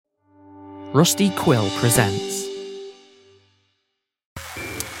Rusty Quill presents.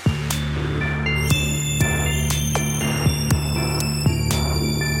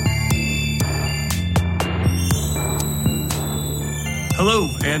 Hello,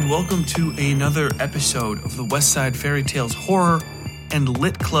 and welcome to another episode of the West Side Fairy Tales Horror and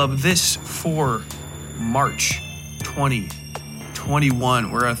Lit Club. This for March 2021.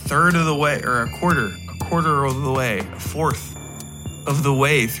 We're a third of the way, or a quarter of the way, a fourth of the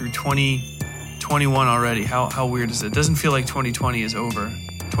way through 2021 already. How weird is it? It doesn't feel like 2020 is over.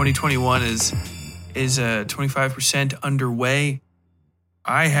 2021 is 25% underway.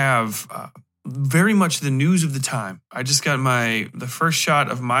 I have very much the news of the time. I just got the first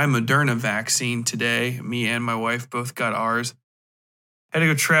shot of my Moderna vaccine today. Me and my wife both got ours. Had to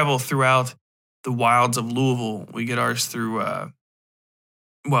go travel throughout the wilds of Louisville. We get ours through,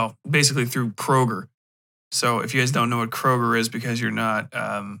 basically through Kroger. So if you guys don't know what Kroger is because you're not,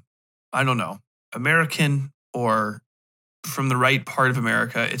 American or from the right part of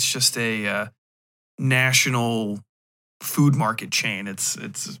America, it's just a national food market chain. It's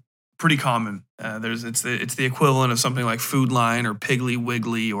pretty common. It's the equivalent of something like Food Line or Piggly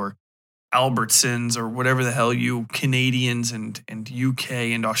Wiggly or Albertsons or whatever the hell you Canadians and UK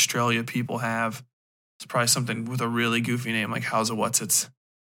and Australia people have. It's probably something with a really goofy name like How's a What's It's.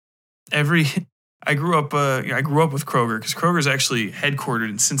 I grew up with Kroger because Kroger is actually headquartered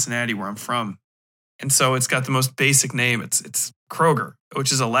in Cincinnati, where I'm from, and so it's got the most basic name. It's Kroger,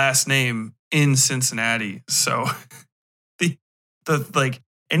 which is a last name in Cincinnati. So the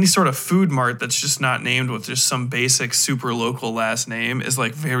any sort of food mart that's just not named with just some basic super local last name is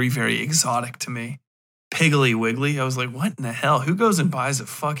like very, very exotic to me. Piggly Wiggly. I was like, what in the hell? Who goes and buys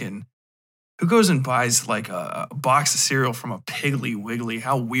like a box of cereal from a Piggly Wiggly?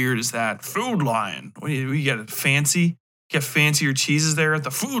 How weird is that? Food Lion. What do you get? Fancy? Get fancier cheeses there at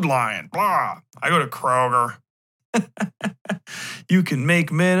the Food Lion. Blah. I go to Kroger. You can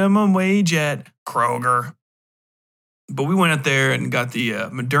make minimum wage at Kroger. But we went out there and got the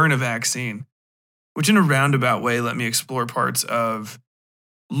Moderna vaccine, which in a roundabout way let me explore parts of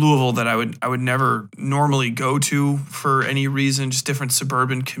Louisville that I would never normally go to for any reason, just different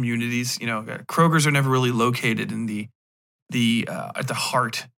suburban communities. You know, Krogers are never really located in the at the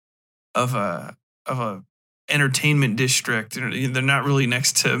heart of a entertainment district. They're not really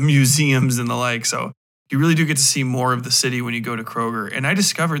next to museums and the like. So you really do get to see more of the city when you go to Kroger. And I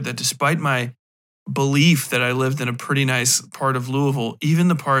discovered that despite my belief that I lived in a pretty nice part of Louisville, even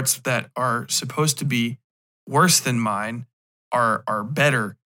the parts that are supposed to be worse than mine are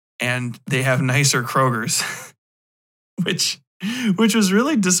better, and they have nicer Krogers, which was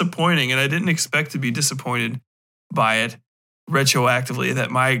really disappointing, and I didn't expect to be disappointed by it retroactively,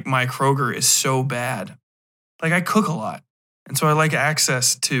 that my Kroger is so bad. Like, I cook a lot, and so I like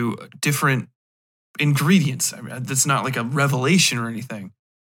access to different ingredients. I mean, that's not like a revelation or anything.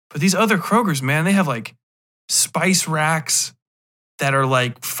 But these other Krogers, man, they have like spice racks that are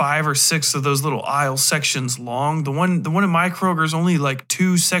like 5 or 6 of those little aisle sections long. The one in my Kroger is only like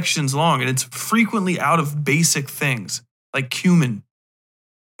 2 sections long, and it's frequently out of basic things like cumin.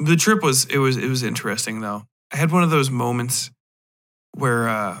 The trip was interesting though. I had one of those moments where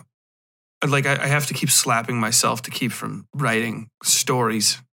I have to keep slapping myself to keep from writing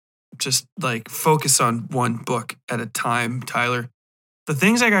stories. Just like focus on one book at a time, Tyler. The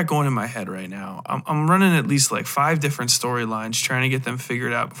things I got going in my head right now, I'm running at least like 5 different storylines, trying to get them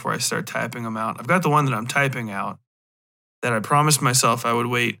figured out before I start typing them out. I've got the one that I'm typing out that I promised myself I would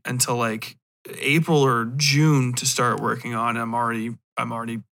wait until like April or June to start working on. I'm already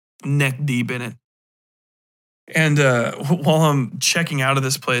neck deep in it. And while I'm checking out of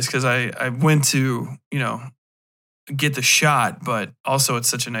this place, because I went to, get the shot, but also it's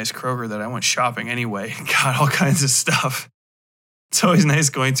such a nice Kroger that I went shopping anyway and got all kinds of stuff. It's always nice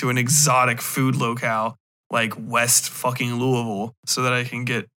going to an exotic food locale like West fucking Louisville so that I can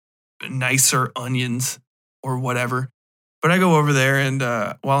get nicer onions or whatever. But I go over there and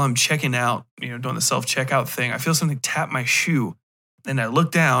while I'm checking out, doing the self-checkout thing, I feel something tap my shoe. And I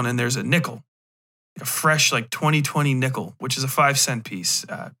look down and there's a nickel, a fresh like 2020 nickel, which is a 5-cent piece,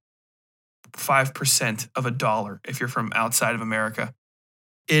 5% of $1 if you're from outside of America.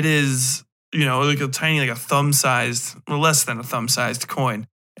 It is like a tiny, like a thumb-sized, or less than a thumb-sized coin.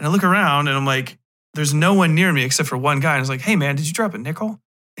 And I look around and I'm like, there's no one near me except for one guy. And I was like, hey man, did you drop a nickel?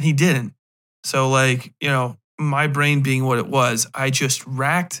 And he didn't. So like, my brain being what it was, I just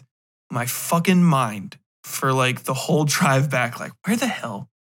racked my fucking mind for like the whole drive back. Like, where the hell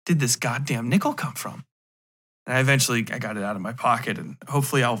did this goddamn nickel come from? And I got it out of my pocket, and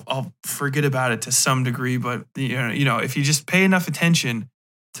hopefully I'll forget about it to some degree. But if you just pay enough attention,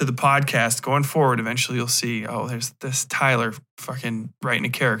 to the podcast going forward, eventually you'll see, oh, there's this Tyler fucking writing a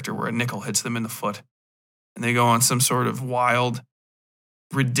character where a nickel hits them in the foot. And they go on some sort of wild,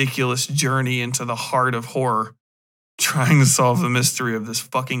 ridiculous journey into the heart of horror, trying to solve the mystery of this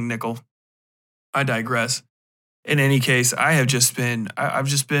fucking nickel. I digress. In any case, I've just been,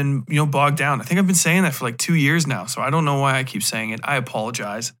 bogged down. I think I've been saying that for like 2 years now, so I don't know why I keep saying it. I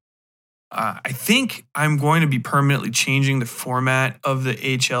apologize. I think I'm going to be permanently changing the format of the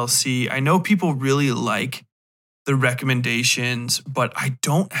HLC. I know people really like the recommendations, but I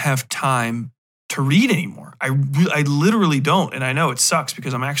don't have time to read anymore. I literally don't. And I know it sucks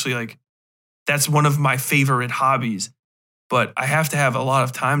because I'm actually like, that's one of my favorite hobbies, but I have to have a lot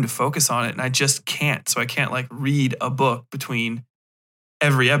of time to focus on it. And I just can't. So I can't like read a book between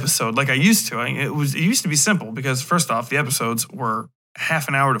every episode like I used to. It used to be simple because first off, the episodes were half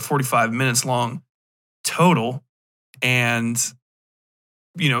an hour to 45 minutes long total. And,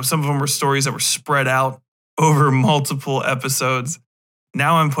 some of them were stories that were spread out over multiple episodes.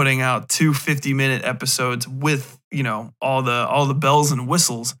 Now I'm putting out 2 50-minute episodes with, all the bells and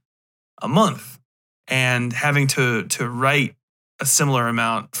whistles a month, and having to write a similar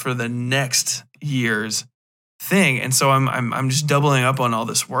amount for the next year's thing. And so I'm just doubling up on all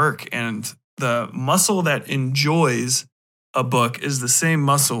this work, and the muscle that enjoys a book is the same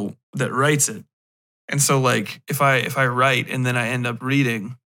muscle that writes it. And so like if I write and then I end up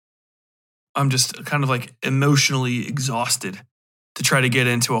reading, I'm just kind of like emotionally exhausted to try to get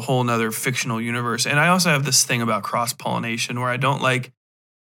into a whole nother fictional universe. And I also have this thing about cross-pollination where I don't like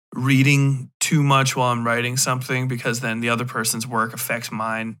reading too much while I'm writing something because then the other person's work affects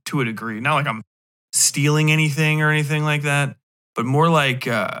mine to a degree. Not like I'm stealing anything or anything like that, but more like,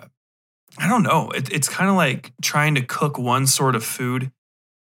 I don't know. It's kind of like trying to cook one sort of food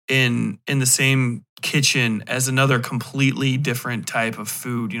in the same kitchen as another completely different type of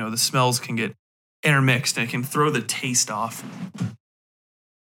food. The smells can get intermixed and it can throw the taste off.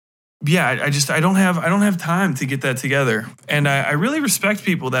 Yeah, I don't have time to get that together. And I really respect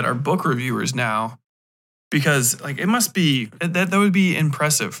people that are book reviewers now, because like it must be that would be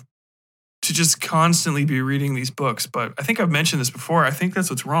impressive to just constantly be reading these books. But I think I've mentioned this before. I think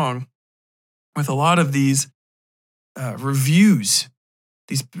that's what's wrong with a lot of these reviews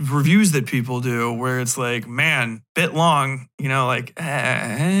that people do, where it's like, man, bit long,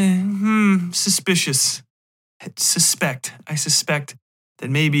 suspicious. I suspect that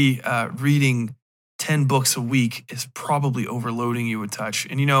maybe reading 10 books a week is probably overloading you a touch.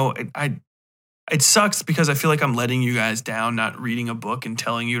 And it sucks because I feel like I'm letting you guys down, not reading a book and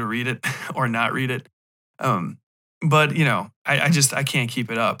telling you to read it or not read it. But I can't keep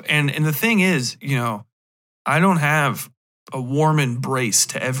it up. And the thing is, I don't have a warm embrace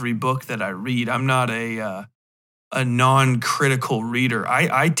to every book that I read. I'm not a non-critical reader.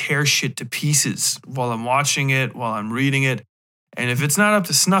 I tear shit to pieces while I'm watching it, while I'm reading it. And if it's not up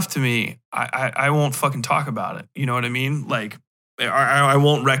to snuff to me, I won't fucking talk about it. You know what I mean? Like, I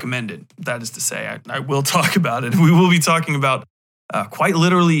won't recommend it. That is to say, I will talk about it. We will be talking about quite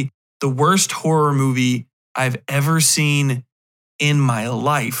literally the worst horror movie I've ever seen in my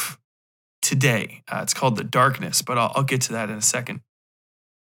life today. It's called The Darkness, but I'll get to that in a second.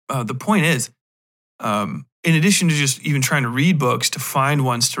 The point is, in addition to just even trying to read books to find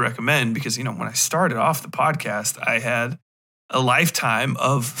ones to recommend, because, when I started off the podcast, I had a lifetime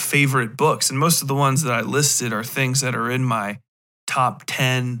of favorite books. And most of the ones that I listed are things that are in my top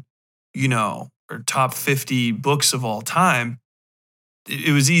 10, or top 50 books of all time.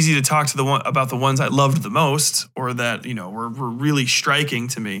 It was easy to talk to about the ones I loved the most, or that, were really striking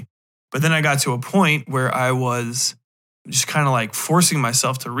to me. But then I got to a point where I was just kind of like forcing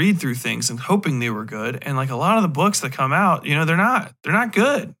myself to read through things and hoping they were good. And like a lot of the books that come out, they're not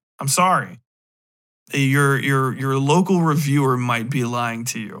good. I'm sorry. Your local reviewer might be lying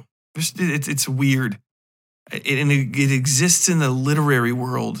to you. It's weird. It exists in the literary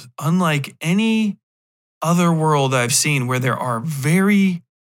world, unlike any other world I've seen, where there are very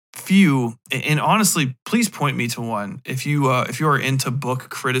few. And honestly, please point me to one if you are into book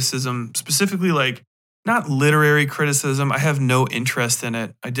criticism, specifically like not literary criticism. I have no interest in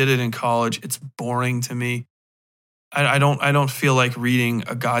it. I did it in college. It's boring to me. I don't feel like reading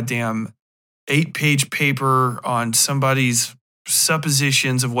a goddamn 8-page paper on somebody's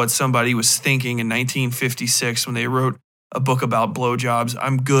suppositions of what somebody was thinking in 1956 when they wrote a book about blowjobs.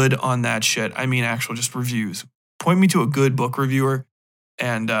 I'm good on that shit. I mean, actual just reviews. Point me to a good book reviewer,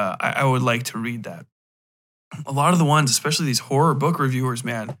 and I would like to read that. A lot of the ones, especially these horror book reviewers,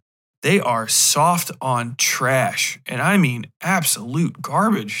 man, they are soft on trash, and I mean absolute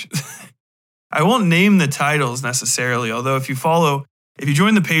garbage. I won't name the titles necessarily, although if if you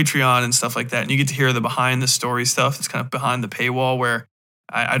join the Patreon and stuff like that, and you get to hear the behind the story stuff, it's kind of behind the paywall where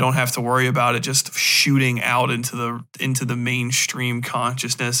I don't have to worry about it just shooting out into the mainstream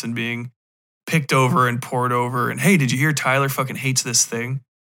consciousness and being picked over and poured over. And hey, did you hear Tyler fucking hates this thing?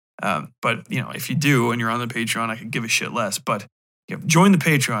 But if you do and you're on the Patreon, I could give a shit less. But join the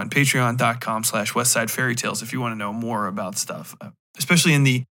Patreon, patreon.com/westside if you want to know more about stuff, especially in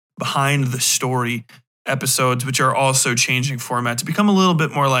the behind the story episodes, which are also changing format to become a little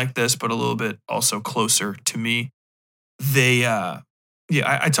bit more like this, but a little bit also closer to me.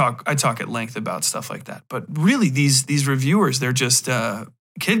 I talk at length about stuff like that. But really, these reviewers, they're just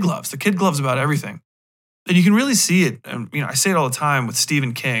kid gloves. The kid gloves about everything. And you can really see it. I say it all the time with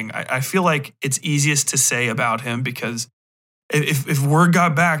Stephen King. I feel like it's easiest to say about him because if word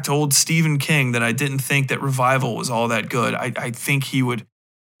got back to old Stephen King that I didn't think that Revival was all that good, I think he would,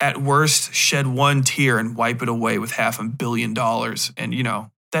 at worst, shed one tear and wipe it away with $500 million. And,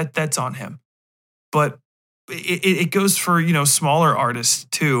 that's on him. But it goes for, smaller artists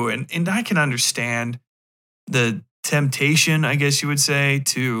too. And I can understand the temptation, I guess you would say,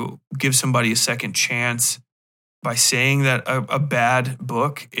 to give somebody a second chance by saying that a bad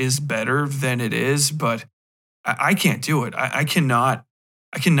book is better than it is. But I can't do it. I cannot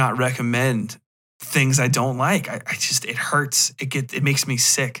recommend things I don't like. It hurts. It makes me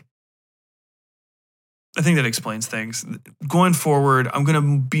sick. I think that explains things. Going forward, I'm going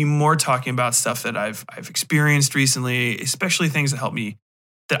to be more talking about stuff that I've experienced recently, especially things that help me,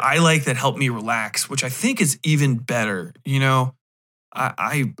 that I like, that help me relax, which I think is even better.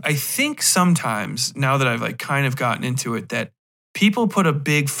 I think sometimes, now that I've kind of gotten into it, that people put a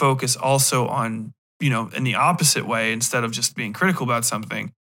big focus also on, in the opposite way, instead of just being critical about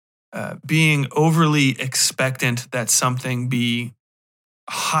something, being overly expectant that something be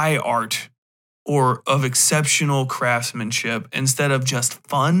high art or of exceptional craftsmanship instead of just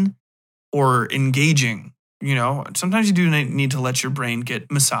fun or engaging. Sometimes you do need to let your brain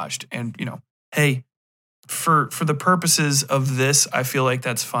get massaged. And, hey, for the purposes of this, I feel like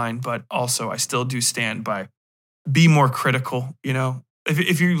that's fine. But also, I still do stand by be more critical.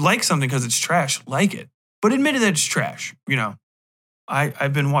 If you like something because it's trash, like it. But admit that it's trash.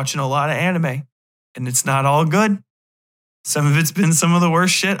 I've been watching a lot of anime, and it's not all good. Some of it's been some of the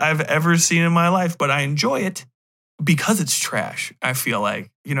worst shit I've ever seen in my life, but I enjoy it because it's trash, I feel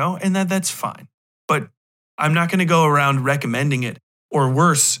like, and that's fine. But I'm not going to go around recommending it, or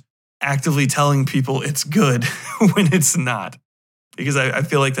worse, actively telling people it's good when it's not, because I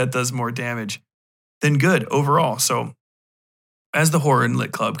feel like that does more damage than good overall. So as the Horror and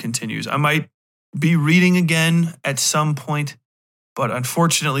Lit Club continues, I might be reading again at some point, but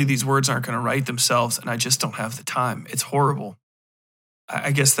unfortunately these words aren't going to write themselves, and I just don't have the time. It's horrible.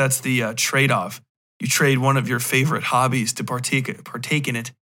 I guess that's the trade-off. You trade one of your favorite hobbies to partake in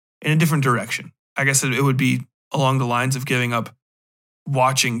it in a different direction. I guess it would be along the lines of giving up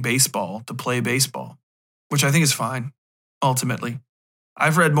watching baseball to play baseball, which I think is fine, ultimately.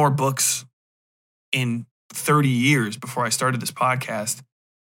 I've read more books in 30 years before I started this podcast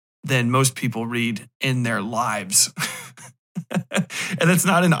than most people read in their lives. And that's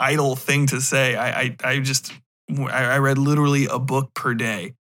not an idle thing to say. I read literally a book per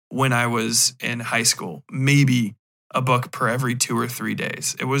day when I was in high school, maybe a book per every 2 or 3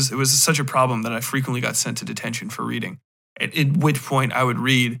 days. It was such a problem that I frequently got sent to detention for reading. At which point I would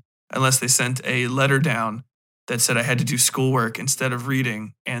read unless they sent a letter down that said I had to do schoolwork instead of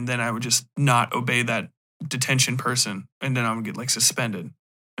reading, and then I would just not obey that detention person, and then I would get suspended,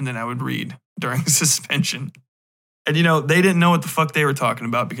 and then I would read during suspension. And they didn't know what the fuck they were talking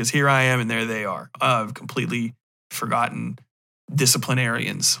about, because here I am and there they are, completely forgotten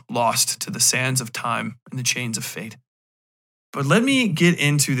disciplinarians lost to the sands of time and the chains of fate. But let me get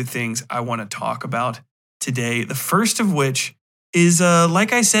into the things I want to talk about today. The first of which is,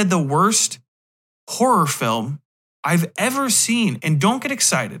 like I said, the worst horror film I've ever seen. And don't get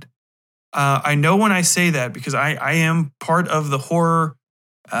excited. I know when I say that because I am part of the horror,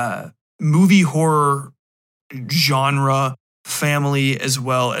 movie horror genre family, as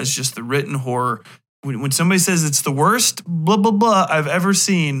well as just the written horror. When somebody says it's the worst, blah, blah, blah, I've ever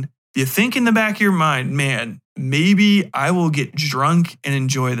seen, you think in the back of your mind, man, maybe I will get drunk and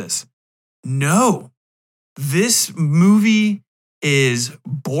enjoy this. No, this movie is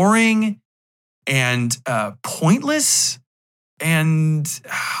boring and pointless and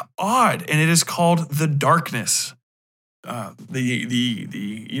odd, and it is called The Darkness.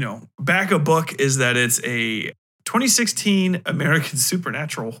 The backup book is that it's a 2016 American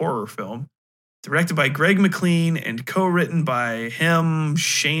supernatural horror film directed by Greg McLean and co-written by him,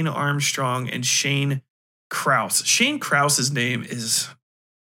 Shane Armstrong, and Shane Krause. Shane Krause's name is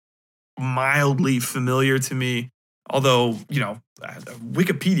mildly familiar to me, although,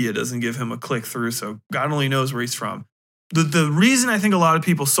 Wikipedia doesn't give him a click through, so God only knows where he's from. The reason I think a lot of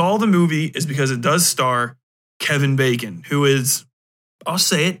people saw the movie is because it does star Kevin Bacon, who is, I'll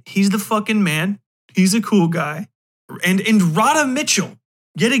say it, he's the fucking man. He's a cool guy. And Radha Mitchell,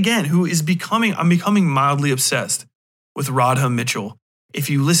 yet again, I'm becoming mildly obsessed with Radha Mitchell. If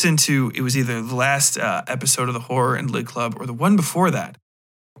you listen to, it was either the last episode of the Horror and Lit Club or the one before that,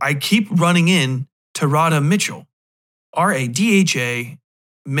 I keep running in to Radha Mitchell, Radha Mitchell,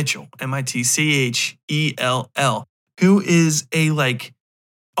 Mitchell, who is a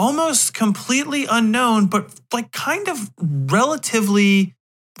almost completely unknown, but kind of relatively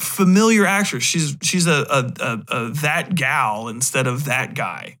familiar actress. She's a that gal instead of that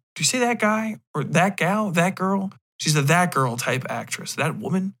guy. Do you say that guy or that gal, that girl? She's a that girl type actress, that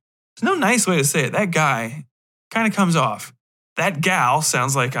woman. There's no nice way to say it. That guy kind of comes off. That gal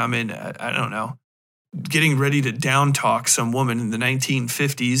sounds like I'm in, I don't know, getting ready to down talk some woman in the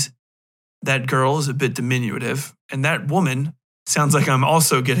 1950s. That girl is a bit diminutive. And that woman sounds like I'm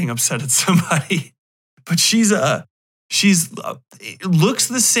also getting upset at somebody. But she's looks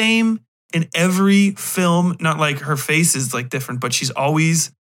the same in every film. Not like her face is different, but she's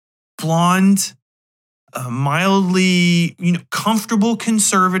always blonde, mildly, comfortable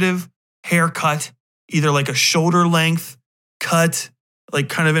conservative haircut, either a shoulder length cut,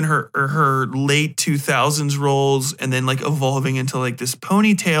 kind of in her late 2000s roles, and then evolving into this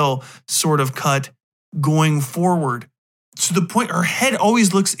ponytail sort of cut going forward. To the point, her head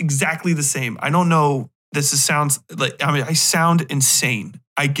always looks exactly the same. I don't know. I sound insane.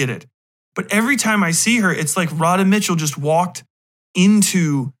 I get it. But every time I see her, it's like Radha Mitchell just walked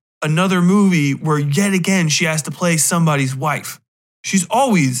into another movie where yet again she has to play somebody's wife. She's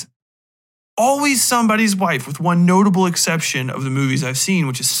always somebody's wife, with one notable exception of the movies I've seen,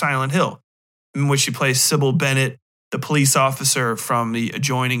 which is Silent Hill, in which she plays Sybil Bennett, the police officer from the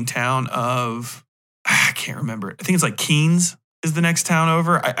adjoining town of, I can't remember. I think it's Keens is the next town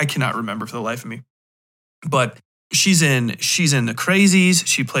over. I cannot remember for the life of me. But she's in The Crazies.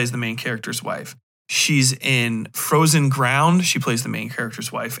 She plays the main character's wife. She's in Frozen Ground. She plays the main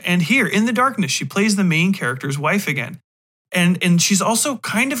character's wife. And here, in The Darkness, she plays the main character's wife again. And she's also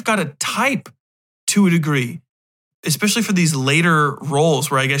kind of got a type to a degree, especially for these later roles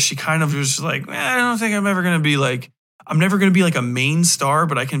where I guess she kind of was I don't think I'm ever going to be I'm never going to be a main star,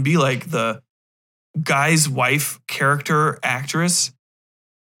 but I can be the guy's wife character actress.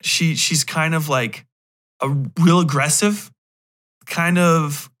 She's kind of a real aggressive, kind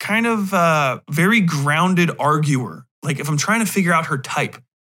of very grounded arguer. If I'm trying to figure out her type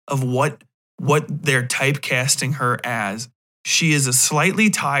of what they're typecasting her as, she is a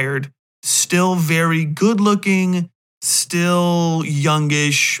slightly tired, still very good looking, still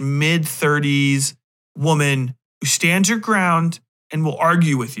youngish, mid-30s woman who stands her ground and will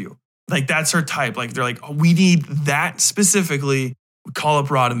argue with you. That's her type. They're oh, we need that specifically. We call up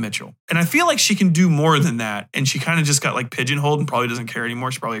Radha Mitchell. And I feel like she can do more than that. And she kind of just got pigeonholed and probably doesn't care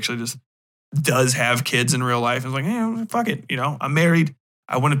anymore. She probably actually just does have kids in real life. And hey, fuck it. I'm married.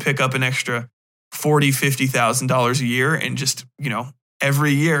 I want to pick up an extra $40,000, $50,000 a year. And just,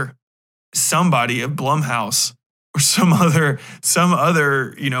 every year, somebody at Blumhouse or some other,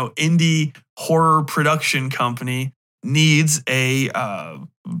 indie horror production company needs a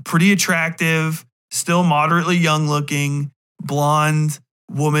pretty attractive, still moderately young looking, blonde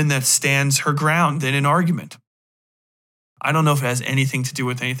woman that stands her ground in an argument. I don't know if it has anything to do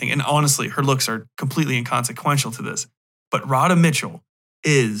with anything. And honestly, her looks are completely inconsequential to this. But Radha Mitchell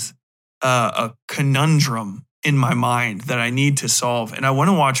is a conundrum in my mind that I need to solve. And I want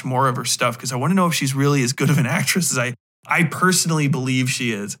to watch more of her stuff because I want to know if she's really as good of an actress as I personally believe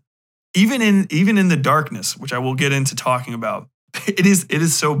she is. Even in The Darkness, which I will get into talking about, it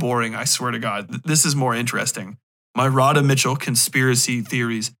is so boring, I swear to God. This is more interesting. My Radha Mitchell conspiracy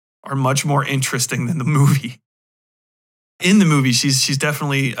theories are much more interesting than the movie. In the movie, she's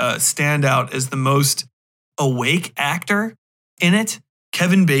definitely stand out as the most awake actor in it.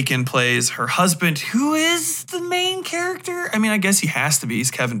 Kevin Bacon plays her husband, who is the main character. I mean, I guess he has to be.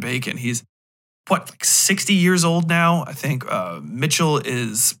 He's Kevin Bacon. He's 60 years old now. I think Mitchell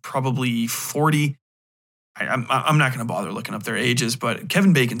is probably 40. I'm not going to bother looking up their ages, but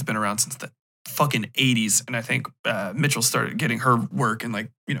Kevin Bacon's been around since the fucking 80s. And I think Mitchell started getting her work in the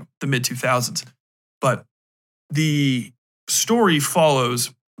mid 2000s. But the story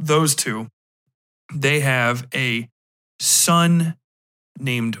follows those two. They have a son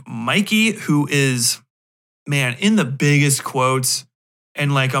named Mikey, who is, man, in the biggest quotes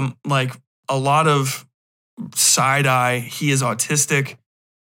and a lot of side eye. He is autistic.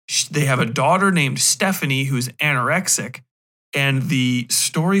 They have a daughter named Stephanie who's anorexic. And the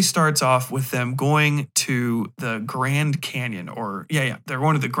story starts off with them going to the Grand Canyon, they're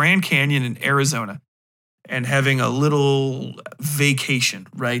going to the Grand Canyon in Arizona and having a little vacation,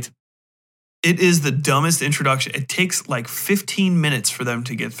 right? It is the dumbest introduction. It takes like 15 minutes for them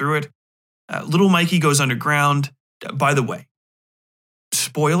to get through it. Little Mikey goes underground. By the way,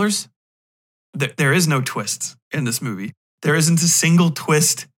 spoilers, there is no twists in this movie. There isn't a single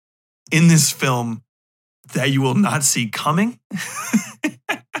twist in this film that you will not see coming.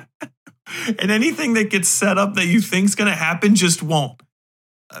 And anything that gets set up that you think is going to happen just won't.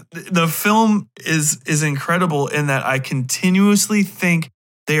 The film is incredible in that I continuously think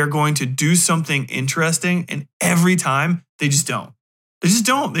they are going to do something interesting, and every time they just don't. They just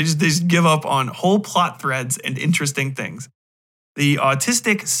don't. They just give up on whole plot threads and interesting things. The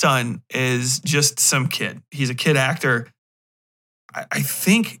autistic son is just some kid. He's a kid actor. I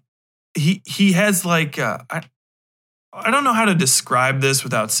think he has like I don't know how to describe this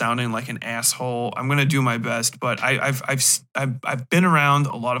without sounding like an asshole. I'm gonna do my best, but I've been around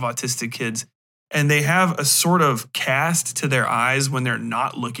a lot of autistic kids, and they have a sort of cast to their eyes when they're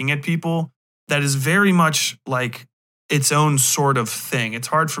not looking at people that is very much like its own sort of thing. It's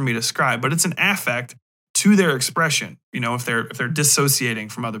hard for me to describe, but it's an affect to their expression. You know, if they're dissociating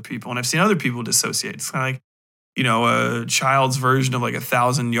from other people, and I've seen other people dissociate. It's kind of like, you know, a child's version of like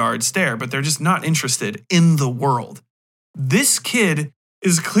 1,000-yard stare, but they're just not interested in the world. This kid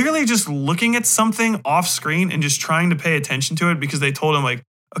is clearly just looking at something off screen and just trying to pay attention to it because they told him like,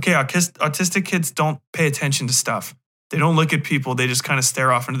 okay, autistic kids don't pay attention to stuff. They don't look at people. They just kind of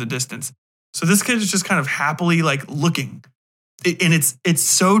stare off into the distance. So this kid is just kind of happily like looking. And it's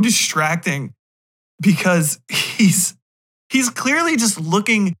so distracting because he's clearly just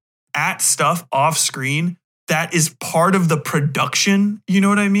looking at stuff off screen that is part of the production. You know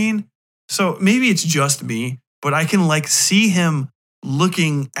what I mean? So maybe it's just me, but I can like see him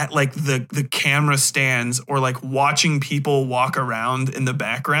looking at like the camera stands or like watching people walk around in the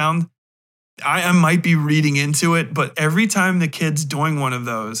background. I might be reading into it, but every time the kid's doing one of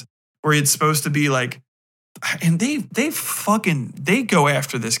those where it's supposed to be like, and they go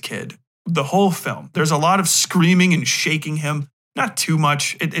after this kid the whole film. There's a lot of screaming and shaking him. Not too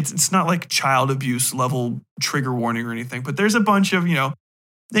much. It's not like child abuse level trigger warning or anything, but there's a bunch of, you know,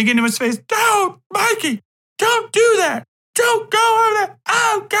 they get into his face. Don't, Mikey, don't do that. Don't go over there.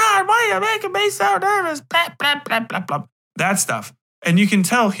 Oh God, why are you making me so nervous? Blah, blah, blah, blah, blah. That stuff. And you can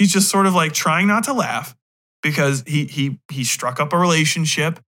tell he's just sort of like trying not to laugh because he struck up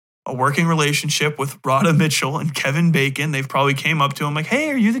a working relationship with Rhoda Mitchell and Kevin Bacon. They've probably came up to him like, hey,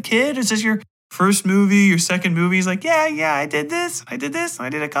 are you the kid? Is this your first movie, your second movie? He's like, yeah, I did this. I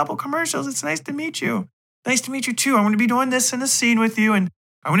did a couple commercials. It's nice to meet you. Nice to meet you too. I'm going to be doing this in the scene with you, and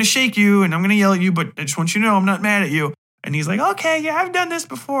I'm going to shake you, and I'm going to yell at you, but I just want you to know I'm not mad at you. And he's like, okay, yeah, I've done this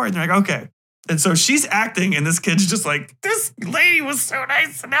before. And they're like, okay. And so she's acting, and this kid's just like, this lady was so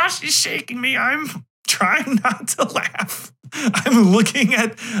nice, and now she's shaking me. I'm trying not to laugh. I'm looking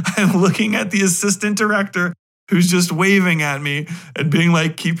at the assistant director who's just waving at me and being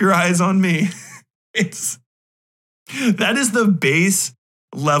like, keep your eyes on me. That is the base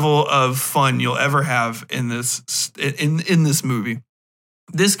level of fun you'll ever have in this movie.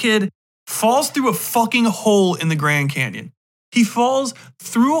 This kid falls through a fucking hole in the Grand Canyon. He falls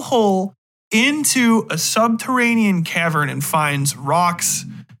through a hole into a subterranean cavern and finds rocks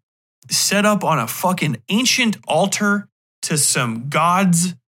set up on a fucking ancient altar to some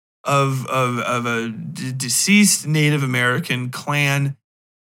gods of a deceased Native American clan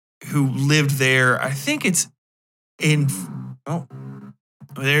who lived there. I think it's in,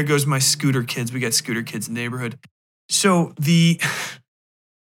 there goes my scooter kids. We got scooter kids in the neighborhood. So I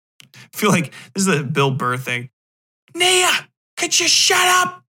feel like this is a Bill Burr thing. Nia, could you shut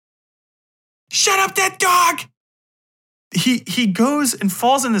up? Shut up, that dog. He goes and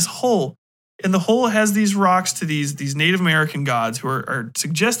falls in this hole, and the hole has these rocks to these Native American gods who are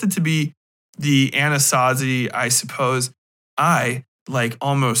suggested to be the Anasazi, I suppose. I, like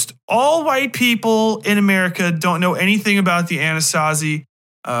almost all white people in America, don't know anything about the Anasazi.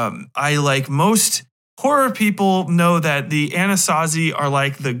 I, like most horror people, know that the Anasazi are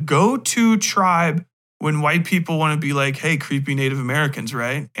like the go-to tribe when white people want to be like, hey, creepy Native Americans,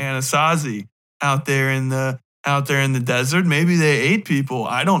 right? Anasazi out there in the desert. Maybe they ate people.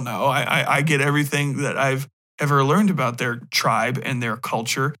 I don't know. I get everything that I've ever learned about their tribe and their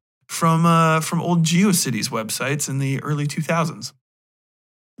culture from old GeoCities websites in the early 2000s.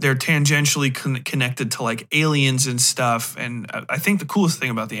 they're tangentially connected to like aliens and stuff. And I think the coolest thing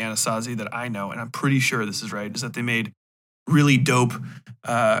about the Anasazi that I know, and I'm pretty sure this is right, is that they made really dope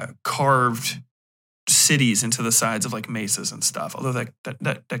carved cities into the sides of like mesas and stuff. Although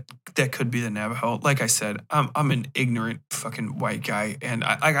that could be the Navajo. Like I said, I'm an ignorant fucking white guy, and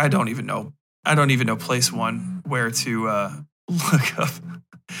I don't even know. I don't even know place one where to look up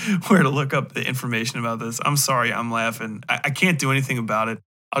where to look up the information about this. I'm sorry, I'm laughing. I can't do anything about it.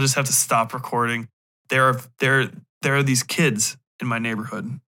 I'll just have to stop recording. There are these kids in my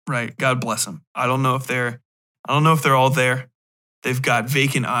neighborhood, right? God bless them. I don't know if they're all there. They've got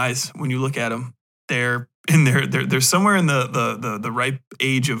vacant eyes when you look at them. They're somewhere in the ripe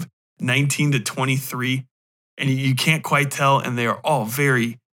age of 19 to 23, and you can't quite tell. And they are all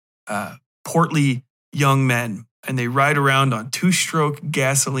very portly young men, and they ride around on 2-stroke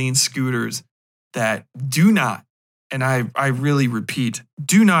gasoline scooters that do not, and I really repeat,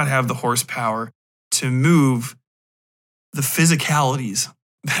 do not have the horsepower to move the physicalities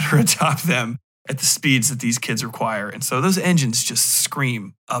that are atop them at the speeds that these kids require. And so those engines just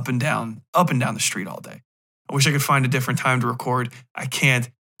scream up and down the street all day. I wish I could find a different time to record. I can't.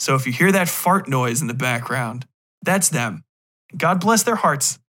 So if you hear that fart noise in the background, that's them. God bless their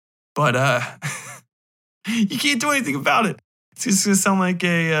hearts. But you can't do anything about it. It's just gonna sound like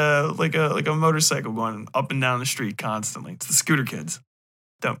a motorcycle going up and down the street constantly. It's the scooter kids.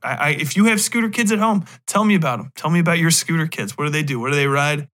 If you have scooter kids at home, tell me about them. Tell me about your scooter kids. What do they do? What do they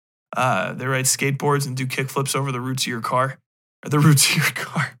ride? They ride skateboards and do kickflips over the roots of your car. Or the roots of your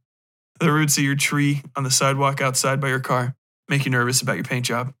car. The roots of your tree on the sidewalk outside by your car. Make you nervous about your paint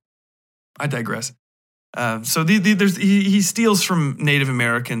job. I digress. So he steals from Native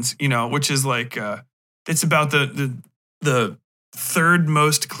Americans, which is like, it's about the third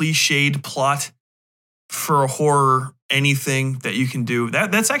most cliched plot for a horror anything that you can do.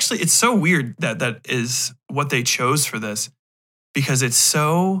 That's actually, it's so weird that is what they chose for this, because it's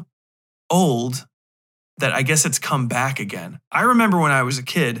so old that I guess it's come back again. I remember when I was a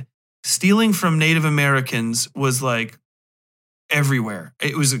kid, stealing from Native Americans was like everywhere.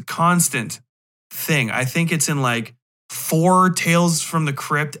 It was a constant thing. I think it's in like 4 Tales from the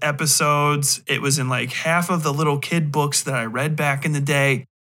Crypt episodes. It was in like half of the little kid books that I read back in the day.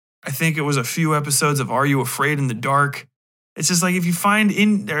 I think it was a few episodes of Are You Afraid in the Dark? It's just like if you find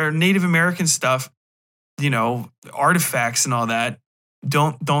in their Native American stuff, artifacts and all that,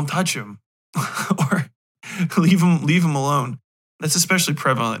 don't touch them or leave them alone. That's especially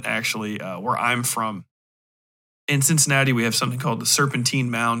prevalent actually where I'm from. In Cincinnati, we have something called the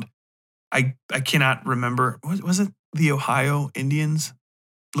Serpentine Mound. I cannot remember. Was it the Ohio Indians?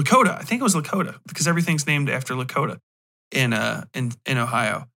 Lakota. I think it was Lakota because everything's named after Lakota in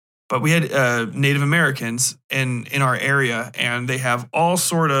Ohio. But we had Native Americans in our area, and they have all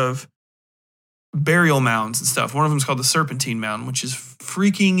sort of burial mounds and stuff. One of them is called the Serpentine Mound, which is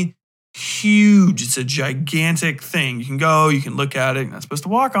freaking huge. It's a gigantic thing. You can go, you can look at it. You're not supposed to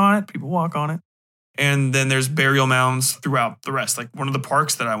walk on it. People walk on it. And then there's burial mounds throughout the rest. Like one of the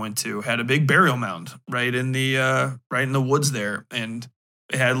parks that I went to had a big burial mound right in the woods there, and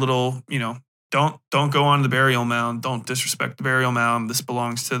it had little, don't go on the burial mound. Don't disrespect the burial mound. This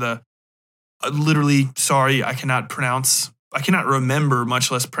belongs to the. Literally, sorry, I cannot remember, much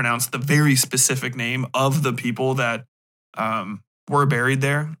less pronounce the very specific name of the people that were buried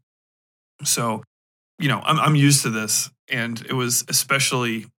there. So, I'm used to this, and it was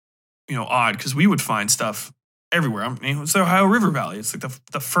especially odd because we would find stuff everywhere. It's the Ohio River Valley. It's like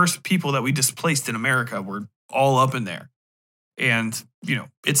the first people that we displaced in America were all up in there. And,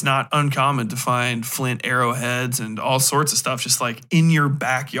 it's not uncommon to find flint arrowheads and all sorts of stuff just like in your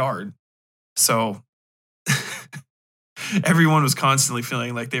backyard. So everyone was constantly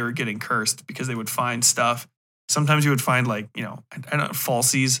feeling like they were getting cursed because they would find stuff. Sometimes you would find like,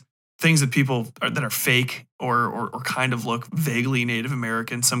 falsies, things that people that are fake or kind of look vaguely Native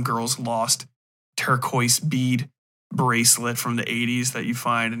American. Some girls lost turquoise bead bracelet from the 80s that you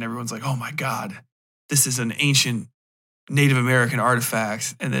find, and everyone's like, oh my God, this is an ancient Native American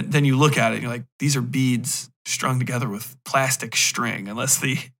artifact. And then you look at it and you're like, these are beads strung together with plastic string, unless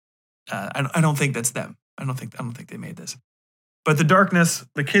I don't think that's them. I don't think they made this. But the darkness,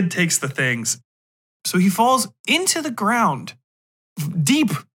 the kid takes the things. So he falls into the ground deep.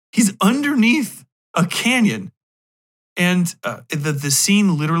 He's underneath a canyon. And the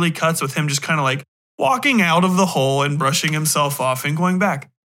scene literally cuts with him just kind of like walking out of the hole and brushing himself off and going back.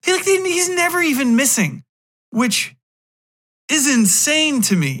 He's never even missing, which is insane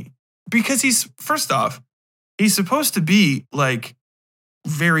to me because first off, he's supposed to be like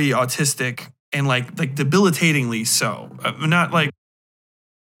very autistic and like debilitatingly so. Not like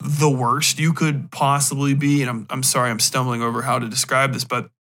the worst you could possibly be. And I'm sorry, I'm stumbling over how to describe this, but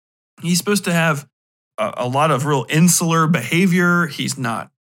he's supposed to have a lot of real insular behavior. He's not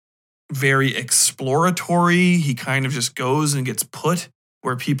very exploratory. He kind of just goes and gets put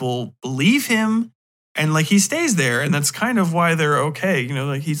where people believe him. And like he stays there. And that's kind of why they're okay. You know,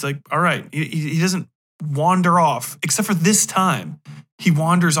 like he's like, all right. He doesn't wander off, except for this time. He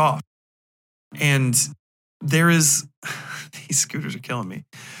wanders off. And there is, these scooters are killing me.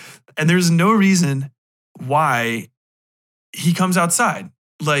 And there's no reason why he comes outside.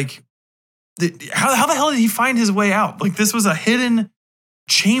 Like, how the hell did he find his way out? Like, this was a hidden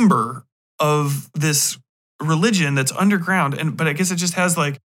chamber of this religion that's underground. But I guess it just has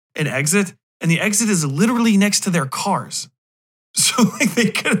like an exit. And the exit is literally next to their cars. So like they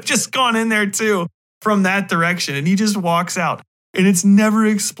could have just gone in there too from that direction. And he just walks out. And it's never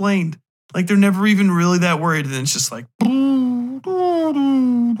explained. Like they're never even really that worried. And then it's just like the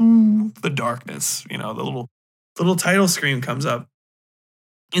darkness, you know, the little title screen comes up.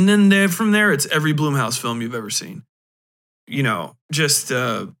 And then from there, it's every Blumhouse film you've ever seen. You know, just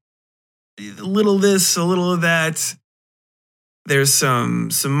a little this, a little of that. There's some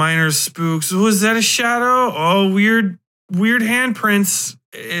minor spooks. Was that a shadow? Oh, weird handprints.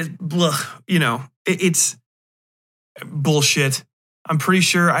 It's bullshit. I'm pretty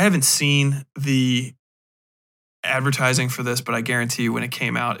sure I haven't seen the advertising for this, but I guarantee you when it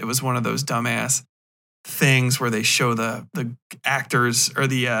came out, it was one of those dumbass things where they show the actors or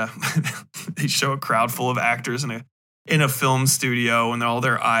they show a crowd full of actors in a film studio and all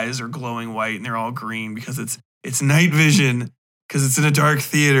their eyes are glowing white and they're all green because it's night vision. Because it's in a dark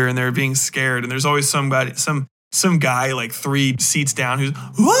theater and they're being scared. And there's always some guy like 3 seats down who's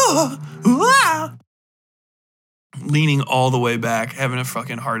whoa, whoa, leaning all the way back, having a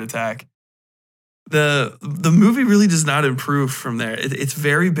fucking heart attack. The movie really does not improve from there. It's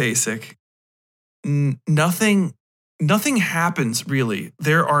very basic. Nothing happens really.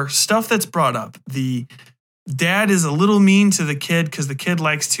 There are stuff that's brought up. The dad is a little mean to the kid because the kid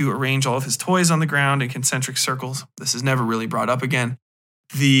likes to arrange all of his toys on the ground in concentric circles. This is never really brought up again.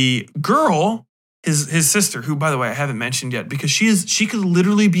 The girl, his sister, who, by the way, I haven't mentioned yet because she could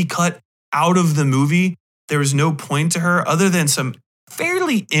literally be cut out of the movie. There was no point to her other than some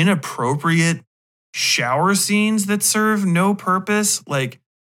fairly inappropriate shower scenes that serve no purpose. Like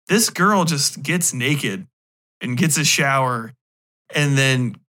this girl just gets naked and gets a shower and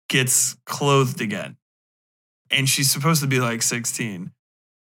then gets clothed again. And she's supposed to be like 16.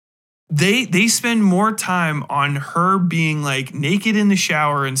 They spend more time on her being like naked in the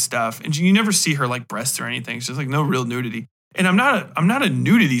shower and stuff. And you never see her like breasts or anything. It's just like no real nudity. And I'm not a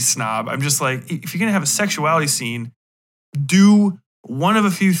nudity snob. I'm just like, if you're going to have a sexuality scene, do one of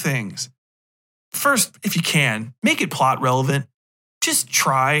a few things. First, if you can, make it plot relevant. Just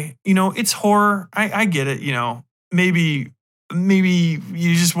try. You know, it's horror. I get it. You know, maybe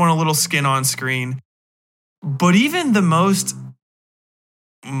you just want a little skin on screen. But even the most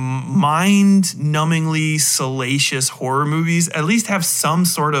mind-numbingly salacious horror movies at least have some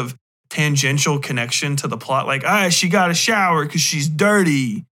sort of tangential connection to the plot. Like, she got a shower because she's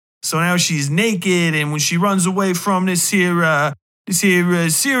dirty. So now she's naked. And when she runs away from this here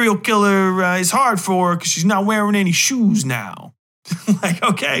serial killer, it's hard for her because she's not wearing any shoes now. Like,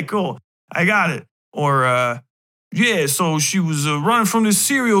 okay, cool. I got it. Or, so she was running from this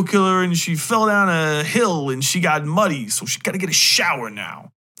serial killer and she fell down a hill and she got muddy. So she got to get a shower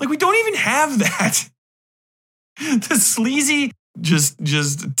now. Like, we don't even have that. The sleazy, just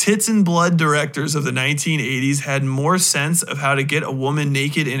tits and blood directors of the 1980s had more sense of how to get a woman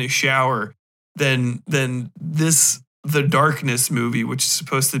naked in a shower than this The Darkness movie, which is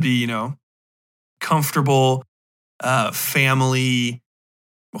supposed to be, you know, comfortable, family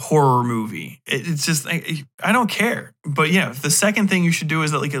horror movie. It's just I don't care. But yeah, the second thing you should do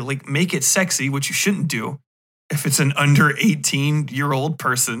is that like make it sexy, which you shouldn't do. If it's an under 18-year-old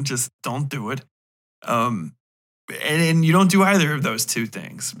person, just don't do it. And you don't do either of those two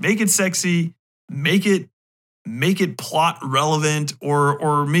things. Make it sexy, make it plot relevant,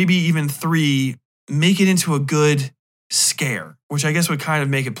 or maybe even 3, make it into a good scare, which I guess would kind of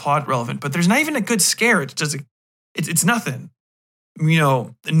make it plot relevant. But there's not even a good scare. It's just it's nothing. You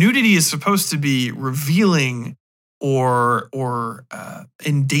know, nudity is supposed to be revealing or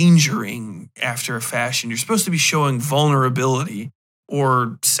endangering after a fashion. You're supposed to be showing vulnerability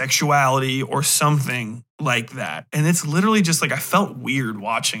or sexuality or something like that. And it's literally just like, I felt weird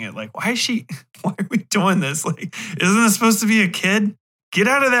watching it. Like, why are we doing this? Like, isn't this supposed to be a kid? Get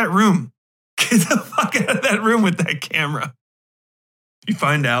out of that room. Get the fuck out of that room with that camera. You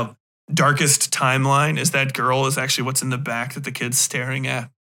find out darkest timeline is that girl is actually what's in the back that the kid's staring at.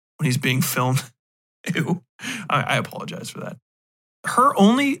 when he's being filmed. Ew. I apologize for that. Her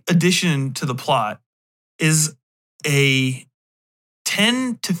only addition to the plot is a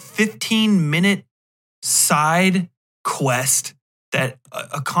 10 to 15 minute side quest that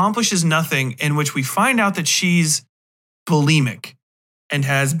accomplishes nothing, in which we find out that she's bulimic and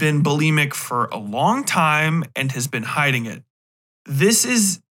has been bulimic for a long time and has been hiding it. This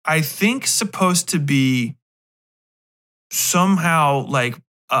is, I think, supposed to be somehow like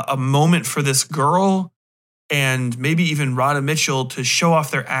a moment for this girl and maybe even Radha Mitchell to show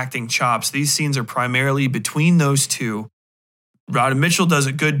off their acting chops. These scenes are primarily between those two. Radha Mitchell does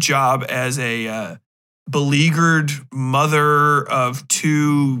a good job as a beleaguered mother of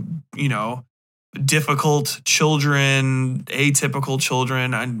two, difficult children, atypical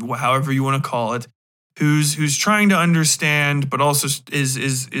children, and however you want to call it, who's trying to understand, but also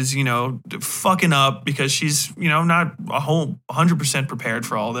is fucking up because she's not a whole 100% prepared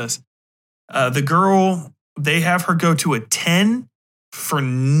for all this. The girl, they have her go to a 10 for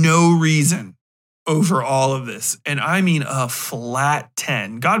no reason over all of this, and I mean a flat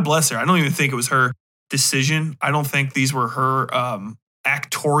 10. God bless her. I don't even think it was her decision. I don't think these were her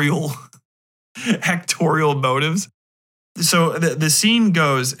actorial motives. So the scene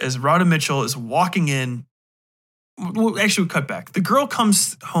goes as Radha Mitchell is walking in. Well, actually, we cut back. The girl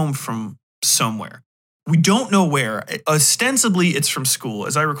comes home from somewhere. We don't know where. Ostensibly, it's from school.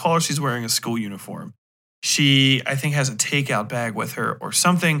 As I recall, she's wearing a school uniform. She, I think, has a takeout bag with her or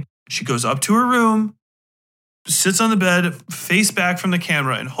something. She goes up to her room, sits on the bed, face back from the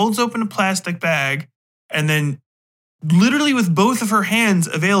camera, and holds open a plastic bag, and then literally with both of her hands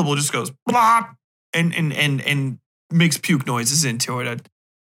available, just goes blah and makes puke noises into it.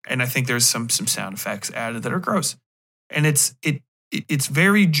 And I think there's some sound effects added that are gross. And it's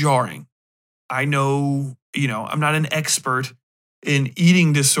very jarring. I know, I'm not an expert in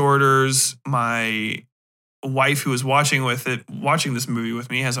eating disorders. My wife, who was watching this movie with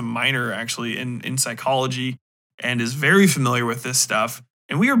me, has a minor actually in psychology and is very familiar with this stuff.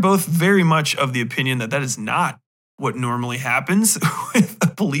 And we are both very much of the opinion that is not what normally happens with a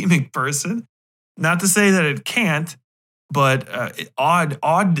bulimic person. Not to say that it can't, but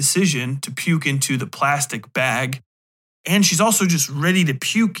odd decision to puke into the plastic bag. And she's also just ready to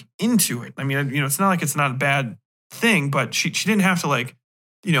puke into it. I mean, it's not like it's not a bad thing, but she didn't have to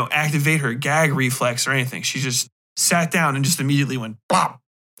activate her gag reflex or anything. She just sat down and just immediately went bop.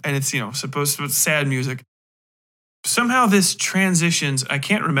 And it's, supposed to be sad music. Somehow this transitions, I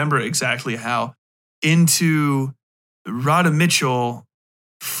can't remember exactly how, into Radha Mitchell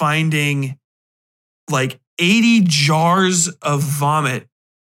finding like 80 jars of vomit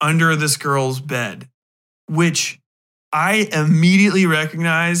under this girl's bed, which I immediately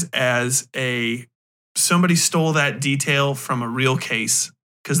recognize as somebody stole that detail from a real case,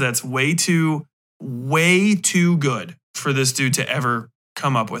 because that's way too good for this dude to ever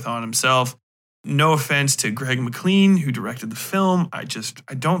come up with on himself. No offense to Greg McLean, who directed the film. I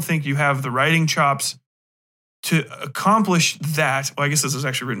don't think you have the writing chops to accomplish that. Well, I guess this was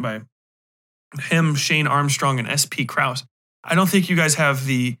actually written by him, Shane Armstrong, and S.P. Krause. I don't think you guys have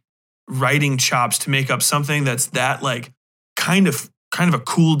the writing chops to make up something that's that like kind of a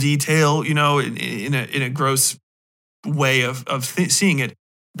cool detail, in a gross way of seeing it,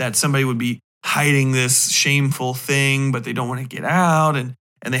 that somebody would be hiding this shameful thing, but they don't want to get out, and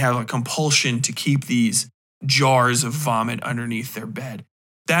they have a compulsion to keep these jars of vomit underneath their bed.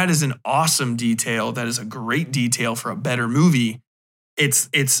 That is an awesome detail. That is a great detail for a better movie. It's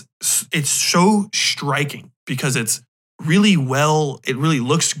so striking because it's really it really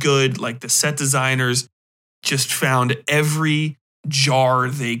looks good. Like the set designers just found every jar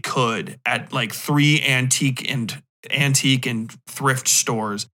they could at like 3 antique and thrift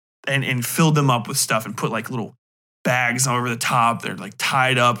stores and filled them up with stuff and put like little bags over the top. They're like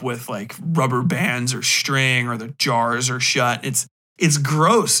tied up with like rubber bands or string, or the jars are shut. It's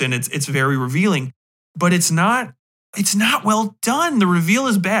gross and it's very revealing, but it's not well done. The reveal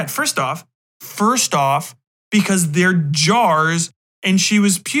is bad. First off, because they're jars and she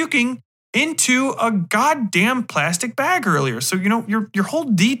was puking into a goddamn plastic bag earlier. So, your whole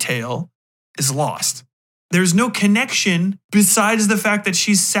detail is lost. There's no connection besides the fact that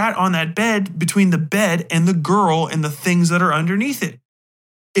she's sat on that bed, between the bed and the girl and the things that are underneath it.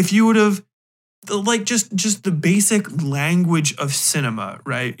 If you would have, like, just the basic language of cinema,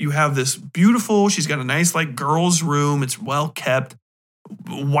 right? You have this beautiful, she's got a nice, like, girl's room. It's well kept,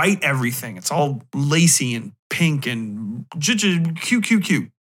 white everything. It's all lacy and pink and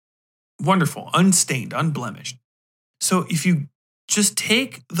cute. Wonderful, unstained, unblemished. So if you just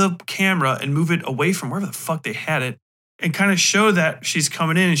take the camera and move it away from wherever the fuck they had it and kind of show that she's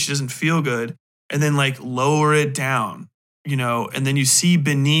coming in and she doesn't feel good, and then like lower it down, and then you see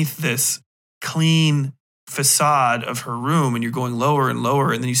beneath this clean facade of her room, and you're going lower and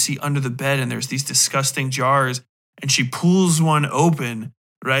lower, and then you see under the bed and there's these disgusting jars, and she pulls one open,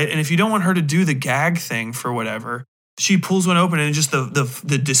 right? And if you don't want her to do the gag thing for whatever, she pulls one open, and just the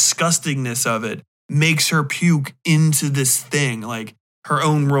disgustingness of it makes her puke into this thing, like her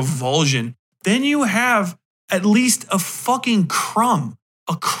own revulsion. Then you have at least a crumb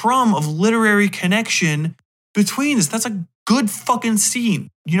of literary connection between this. That's a good fucking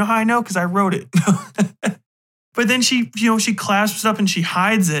scene. You know how I know? Because I wrote it. But then she clasps it up and she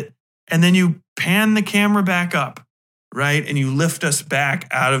hides it. And then you pan the camera back up, right? And you lift us back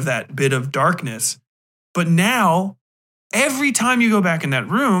out of that bit of darkness. But now, every time you go back in that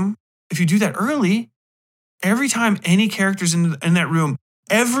room, if you do that early, every time any character's in that room,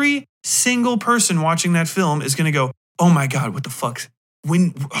 every single person watching that film is going to go, oh my God, what the fuck?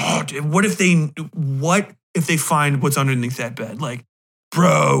 What if they find what's underneath that bed? Like,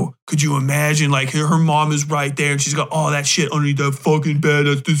 bro, could you imagine? Like, her mom is right there and she's got all that shit underneath that fucking bed.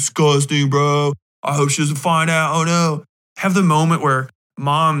 That's disgusting, bro. I hope she doesn't find out. Oh no. Have the moment where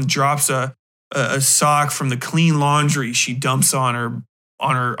mom drops a sock from the clean laundry she dumps on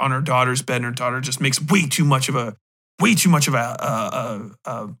her daughter's bed, and her daughter just makes way too much of a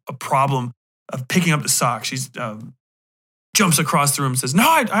problem of picking up the sock. She's jumps across the room and says, "No,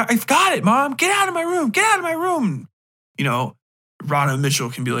 I've got it, Mom. Get out of my room. Get out of my room." Rhoda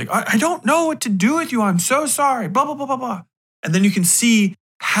Mitchell can be like, I don't know what to do with you. I'm so sorry. Blah, blah, blah, blah, blah. And then you can see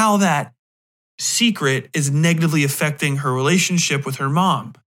how that secret is negatively affecting her relationship with her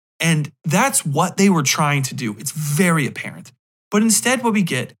mom. And that's what they were trying to do. It's very apparent. But instead, what we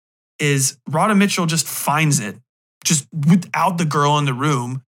get is Rhoda Mitchell just finds it, just without the girl in the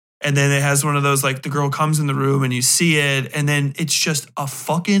room. And then it has one of those, like, the girl comes in the room and you see it, and then it's just a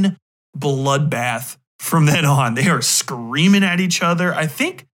fucking bloodbath from then on. They are screaming at each other. I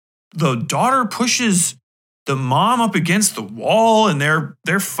think the daughter pushes the mom up against the wall, and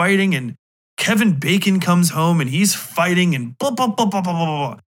they're fighting, and Kevin Bacon comes home and he's fighting, and blah, blah, blah, blah, blah, blah,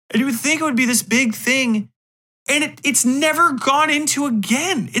 blah. And you would think it would be this big thing, and it's never gone into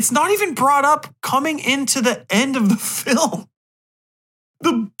again. It's not even brought up coming into the end of the film.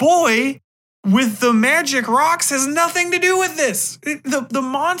 The boy with the magic rocks has nothing to do with this. The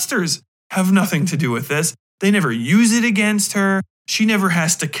monsters have nothing to do with this. They never use it against her. She never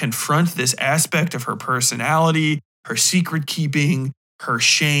has to confront this aspect of her personality, her secret keeping, her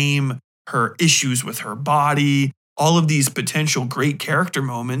shame, her issues with her body, all of these potential great character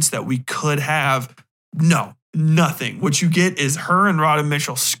moments that we could have. No, nothing. What you get is her and Rhoda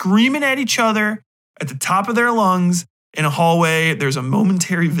Mitchell screaming at each other at the top of their lungs in a hallway. There's a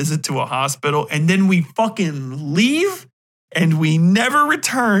momentary visit to a hospital, and then we fucking leave and we never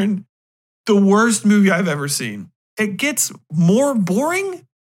return. The worst movie I've ever seen. It gets more boring.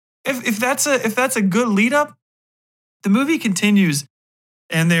 If that's a good lead up, the movie continues,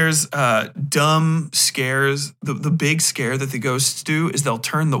 and there's dumb scares. The big scare that the ghosts do is they'll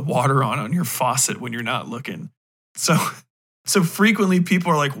turn the water on your faucet when you're not looking. So frequently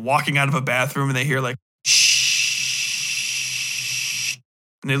people are like walking out of a bathroom and they hear like shh,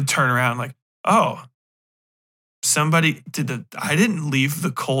 and they'll turn around like, oh. Somebody I didn't leave the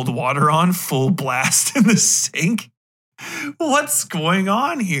cold water on full blast in the sink. What's going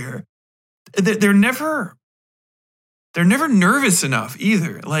on here? They're never nervous enough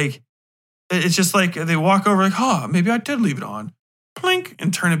either. Like, it's just like they walk over like, oh, maybe I did leave it on. Plink,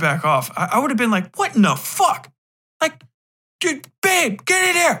 and turn it back off. I would have been like, what in the fuck? Like, dude, babe, get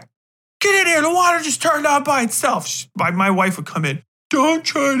in here. Get in here. The water just turned on by itself. My wife would come in. Don't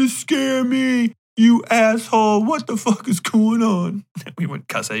try to scare me. You asshole, what the fuck is going on? We wouldn't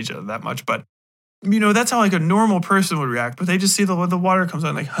cuss at each other that much, but, that's how like a normal person would react. But they just see the water comes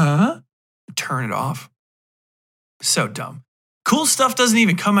on like, huh? Turn it off. So dumb. Cool stuff doesn't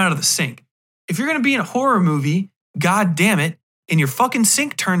even come out of the sink. If you're going to be in a horror movie, god damn it, and your fucking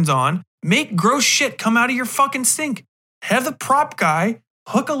sink turns on, make gross shit come out of your fucking sink. Have the prop guy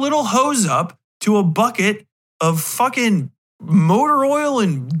hook a little hose up to a bucket of fucking motor oil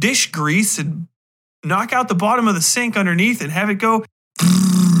and dish grease and knock out the bottom of the sink underneath and have it go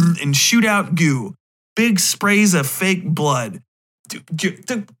and shoot out goo. Big sprays of fake blood.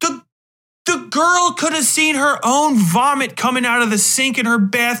 The girl could have seen her own vomit coming out of the sink in her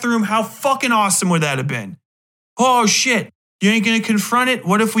bathroom. How fucking awesome would that have been? Oh shit, you ain't gonna confront it?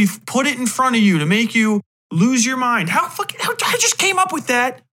 What if we put it in front of you to make you lose your mind? How I just came up with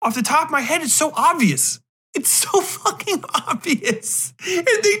that off the top of my head. It's so obvious. It's so fucking obvious. And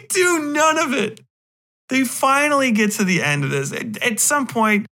they do none of it. They finally get to the end of this. At some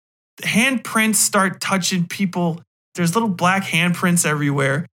point, handprints start touching people. There's little black handprints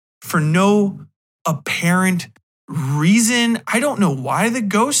everywhere for no apparent reason. I don't know why the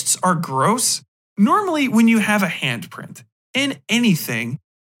ghosts are gross. Normally, when you have a handprint in anything,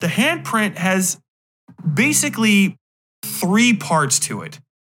 the handprint has basically 3 parts to it,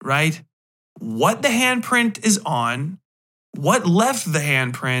 right? What the handprint is on, what left the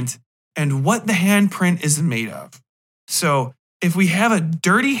handprint, and what the handprint is made of. So if we have a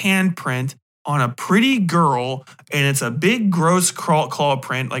dirty handprint on a pretty girl and it's a big gross claw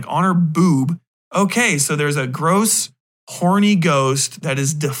print like on her boob, okay, so there's a gross horny ghost that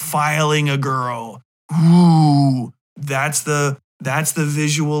is defiling a girl. Ooh, that's the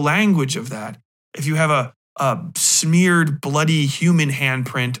visual language of that. If you have a smeared bloody human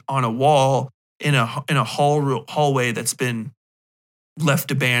handprint on a wall in a hallway that's been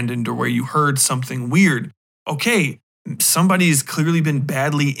left abandoned or where you heard something weird, okay, somebody's clearly been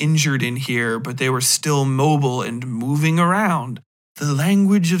badly injured in here, but they were still mobile and moving around. The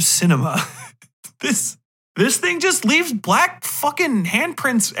language of cinema. This thing just leaves black fucking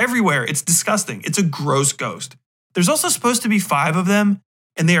handprints everywhere. It's disgusting. It's a gross ghost. There's also supposed to be 5 of them,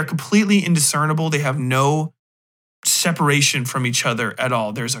 and they are completely indiscernible. They have no separation from each other at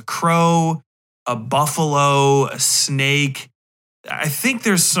all. There's a crow, a buffalo, a snake. I think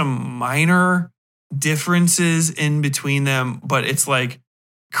there's some minor differences in between them, but it's like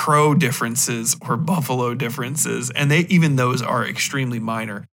crow differences or buffalo differences. And even those are extremely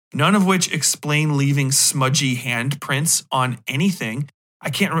minor. None of which explain leaving smudgy handprints on anything.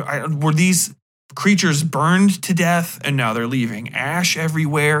 Were these creatures burned to death and now they're leaving ash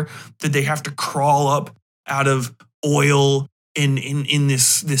everywhere? Did they have to crawl up out of oil in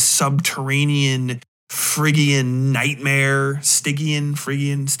this subterranean Phrygian nightmare?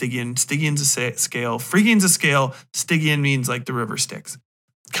 Phrygian's a scale. Phrygian's a scale. Stygian means like the river Styx.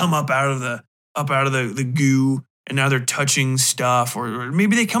 Come up out of the goo, and now they're touching stuff, or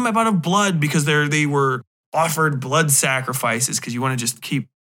maybe they come up out of blood because they were offered blood sacrifices because you want to just keep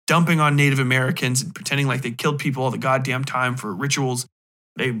dumping on Native Americans and pretending like they killed people all the goddamn time for rituals.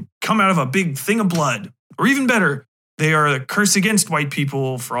 They come out of a big thing of blood, or even better, they are a curse against white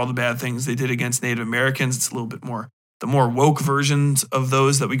people for all the bad things they did against Native Americans. It's a little bit more the more woke versions of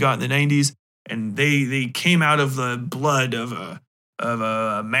those that we got in the 90s, and they came out of the blood of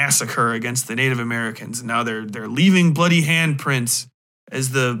a massacre against the Native Americans. And now they're leaving bloody handprints as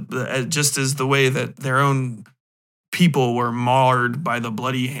just as the way that their own people were marred by the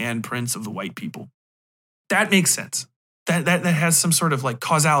bloody handprints of the white people. That makes sense. That has some sort of like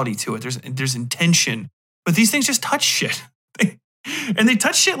causality to it. There's intention. But these things just touch shit. And they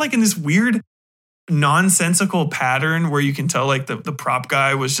touch shit like in this weird nonsensical pattern where you can tell like the prop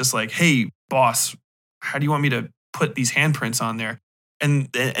guy was just like, hey, boss, how do you want me to put these handprints on there? And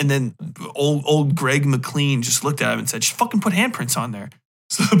then old Greg McLean just looked at him and said, just fucking put handprints on there.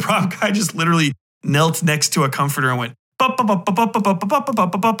 So the prop guy just literally knelt next to a comforter and went, and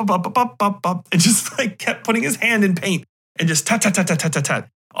just like kept putting his hand in paint and just tat, tat, tat, tat, tat, tat, tat,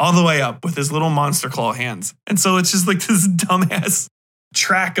 all the way up with his little monster claw hands. And so it's just like this dumbass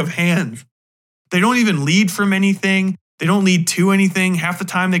track of hands. They don't even lead from anything. They don't lead to anything. Half the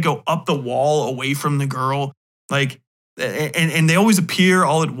time they go up the wall away from the girl. Like, and they always appear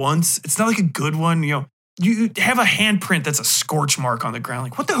all at once. It's not like a good one. You know, you have a handprint that's a scorch mark on the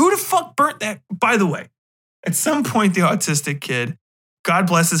ground. Like, who the fuck burnt that? By the way, at some point, the autistic kid, God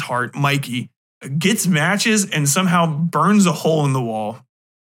bless his heart, Mikey, gets matches and somehow burns a hole in the wall.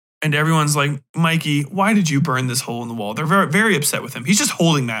 And everyone's like, Mikey, why did you burn this hole in the wall? They're very, very upset with him. He's just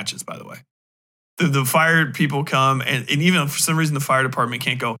holding matches, by the way. The fire people come, and even for some reason the fire department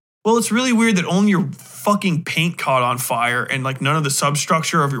can't go, well, it's really weird that only your fucking paint caught on fire and like none of the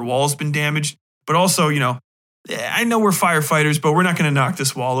substructure of your wall's been damaged. But also, you know, I know we're firefighters, but we're not going to knock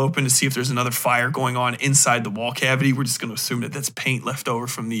this wall open to see if there's another fire going on inside the wall cavity. We're just going to assume that that's paint left over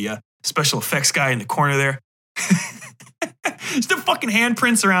from the special effects guy in the corner there. There's no fucking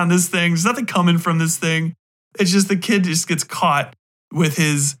handprints around this thing. There's nothing coming from this thing. It's just the kid just gets caught with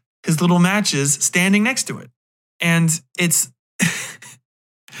his little matches standing next to it. And it's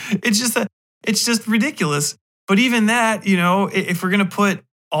just ridiculous. But even that, you know, if we're going to put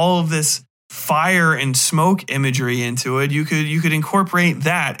all of this fire and smoke imagery into it, you could incorporate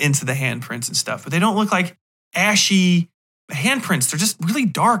that into the handprints and stuff. But they don't look like ashy handprints. They're just really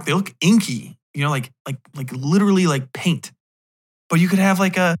dark. They look inky, you know, like literally like paint. But you could have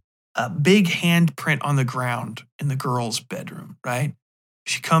like a big handprint on the ground in the girl's bedroom, right?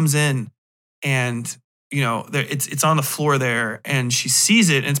 She comes in and, you know, it's on the floor there and she sees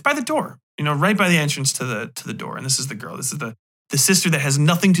it and it's by the door. right by the entrance to the door. And this is the girl. This is the sister that has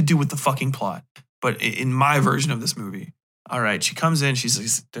nothing to do with the fucking plot. But in my version of this movie, all right, she comes in,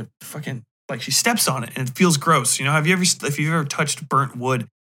 she's like, fucking, like she steps on it and it feels gross. If you've ever touched burnt wood,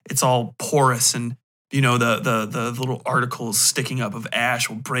 it's all porous and, the little articles sticking up of ash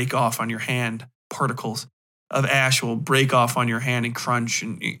will break off on your hand. Particles of ash will break off on your hand and crunch.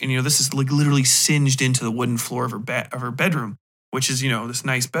 And this is like literally singed into the wooden floor of her bedroom, which is, this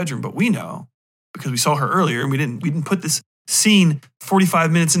nice bedroom. But we know, because we saw her earlier and we didn't put this scene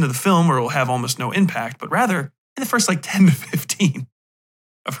 45 minutes into the film where it will have almost no impact, but rather in the first like 10 to 15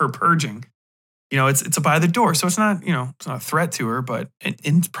 of her purging. It's by the door. So it's not, it's not a threat to her, but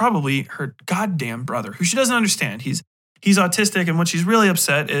it's probably her goddamn brother who she doesn't understand. He's autistic. And what she's really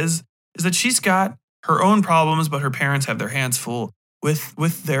upset is that she's got her own problems, but her parents have their hands full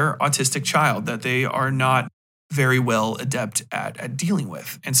with their autistic child that they are not very well adept at dealing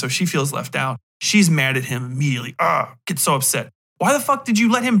with. And so she feels left out. She's mad at him immediately. Gets so upset. Why the fuck did you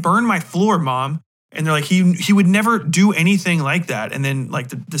let him burn my floor, Mom? And they're like, he would never do anything like that. And then like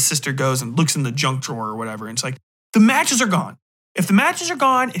the sister goes and looks in the junk drawer or whatever. And it's like, the matches are gone. If the matches are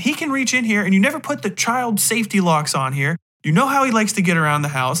gone and he can reach in here and you never put the child safety locks on here, you know how he likes to get around the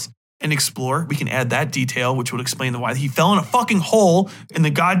house and explore. We can add that detail, which would explain why he fell in a fucking hole in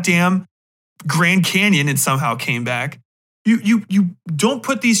the goddamn Grand Canyon and somehow came back. You don't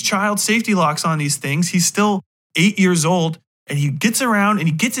put these child safety locks on these things. He's still 8 years old. And he gets around and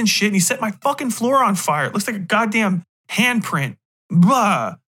he gets in shit and he set my fucking floor on fire. It looks like a goddamn handprint.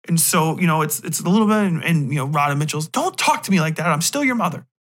 Blah. And so, it's a little bit, and Rhoda Mitchell's, don't talk to me like that. I'm still your mother.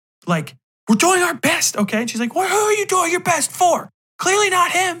 Like, we're doing our best, okay? And she's like, who are you doing your best for? Clearly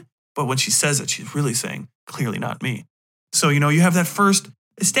not him. But when she says it, she's really saying, clearly not me. So, you have that first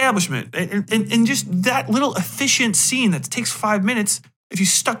establishment and just that little efficient scene that takes 5 minutes. If you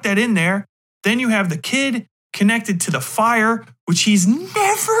stuck that in there, then you have the kid connected to the fire, which he's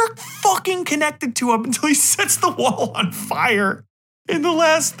never fucking connected to up until he sets the wall on fire in the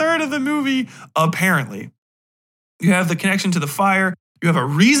last third of the movie, apparently. You have the connection to the fire. You have a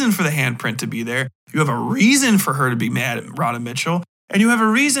reason for the handprint to be there. You have a reason for her to be mad at Rhoda Mitchell. And you have a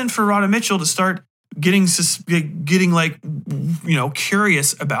reason for Rhoda Mitchell to start getting like,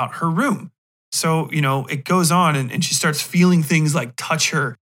 curious about her room. So, it goes on and she starts feeling things like touch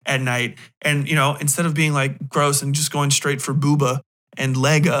her at night. And, instead of being like gross and just going straight for booba and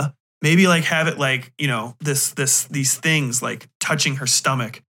lega, maybe like have it like, these things like touching her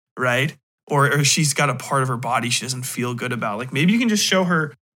stomach, right? Or she's got a part of her body she doesn't feel good about. Like maybe you can just show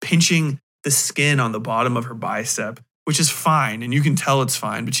her pinching the skin on the bottom of her bicep, which is fine. And you can tell it's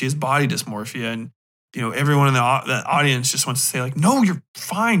fine, but she has body dysmorphia. And, everyone in the audience just wants to say like, no, you're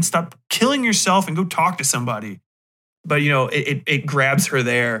fine. Stop killing yourself and go talk to somebody. But, it grabs her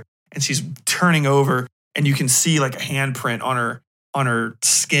there and she's turning over and you can see like a handprint on her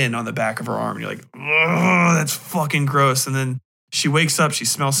skin on the back of her arm. And you're like, oh, that's fucking gross. And then she wakes up, she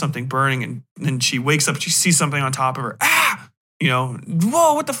smells something burning, and then she wakes up, she sees something on top of her.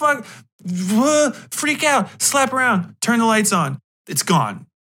 Whoa, what the fuck? Whoa, freak out, slap around, turn the lights on. It's gone.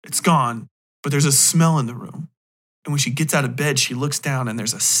 It's gone. But there's a smell in the room. And when she gets out of bed, she looks down and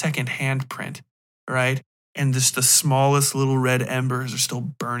there's a second handprint, right? And just the smallest little red embers are still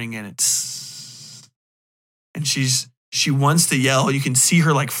burning in it. And she wants to yell. You can see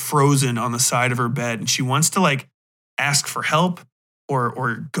her like frozen on the side of her bed. And she wants to like ask for help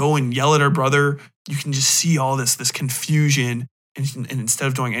or go and yell at her brother. You can just see all this confusion. And instead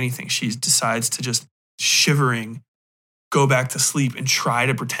of doing anything, she decides to just shivering, go back to sleep and try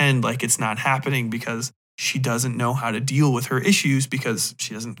to pretend like it's not happening because she doesn't know how to deal with her issues because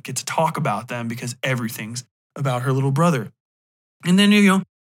she doesn't get to talk about them because everything's about her little brother. And then,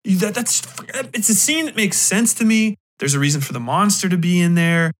 it's a scene that makes sense to me. There's a reason for the monster to be in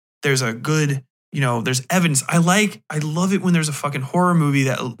there. There's a good, there's evidence. I love it when there's a fucking horror movie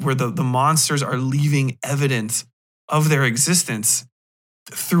where the monsters are leaving evidence of their existence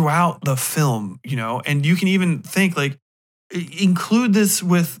throughout the film, and you can even think like, include this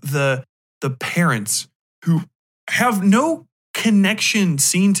with the parents who have no connection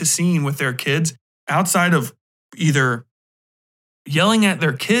scene to scene with their kids outside of either yelling at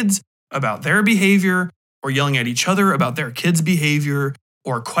their kids about their behavior or yelling at each other about their kids' behavior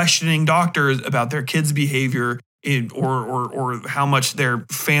or questioning doctors about their kids' behavior or how much their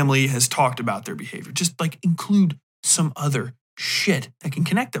family has talked about their behavior. Just like include some other shit that can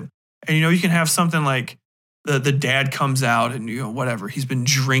connect them. And, you can have something like the dad comes out and, whatever, he's been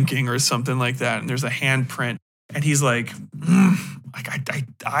drinking or something like that. And there's a handprint and he's like,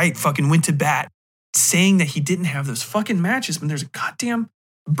 I fucking went to bat saying that he didn't have those fucking matches when there's a goddamn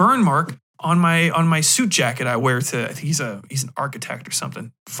burn mark on my suit jacket I wear to, I think he's an architect or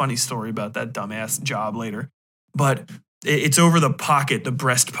something. Funny story about that dumbass job later. But it's over the pocket, the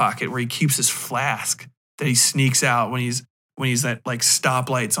breast pocket, where he keeps his flask that he sneaks out when he's at like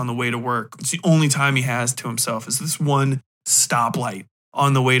stoplights on the way to work. It's the only time he has to himself is this one stoplight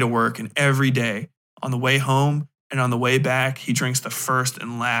on the way to work. And every day on the way home and on the way back, he drinks the first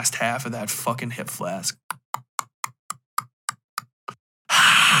and last half of that fucking hip flask.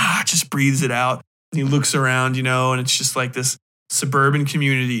 Just breathes it out. And he looks around, and it's just like this suburban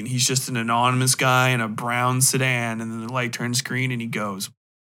community, and he's just an anonymous guy in a brown sedan, and then the light turns green and he goes.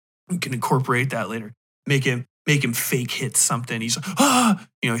 We can incorporate that later. Make him fake hit something. He's like,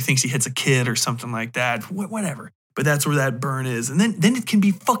 he thinks he hits a kid or something like that. Whatever. But that's where that burn is. And then it can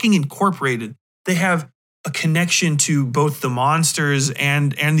be fucking incorporated. They have a connection to both the monsters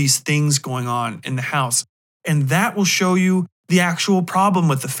and these things going on in the house. And that will show you the actual problem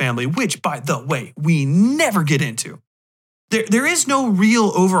with the family, which, by the way, we never get into. There is no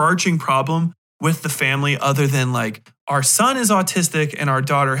real overarching problem with the family other than like our son is autistic and our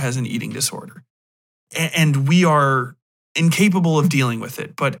daughter has an eating disorder. And we are incapable of dealing with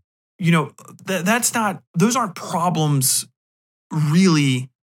it. But, those aren't problems really.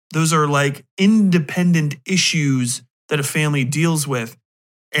 Those are like independent issues that a family deals with.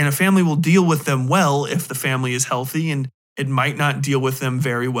 And a family will deal with them well if the family is healthy, and it might not deal with them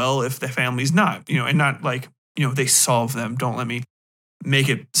very well if the family's not, and not like, they solve them. Don't let me make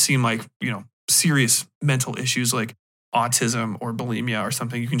it seem like, serious mental issues like autism or bulimia or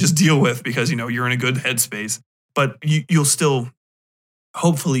something you can just deal with because, you're in a good headspace. But you'll still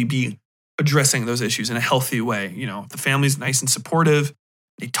hopefully be addressing those issues in a healthy way. The family's nice and supportive.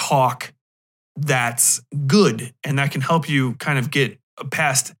 They talk. That's good. And that can help you kind of get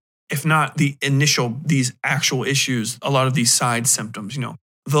past, if not these actual issues, a lot of these side symptoms,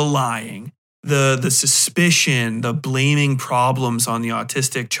 the lying, the suspicion, the blaming problems on the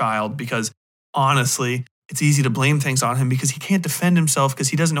autistic child, because honestly, it's easy to blame things on him because he can't defend himself because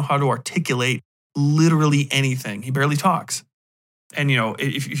he doesn't know how to articulate literally anything. He barely talks. And,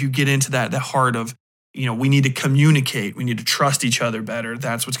 if you get into the heart of, we need to communicate, we need to trust each other better,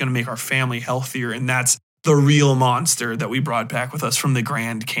 that's what's going to make our family healthier. And that's the real monster that we brought back with us from the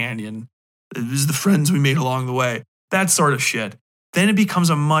Grand Canyon. This is the friends we made along the way. That sort of shit. Then it becomes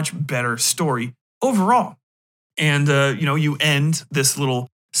a much better story overall. And, you end this little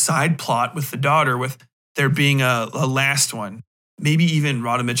side plot with the daughter with there being a last one. Maybe even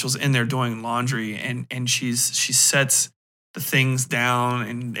Rhoda Mitchell's in there doing laundry and she sets the things down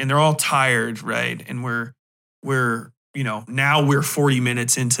and they're all tired, right? And now we're 40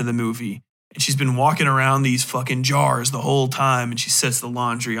 minutes into the movie. And she's been walking around these fucking jars the whole time. And she sets the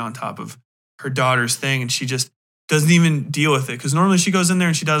laundry on top of her daughter's thing. And she just doesn't even deal with it. Because normally she goes in there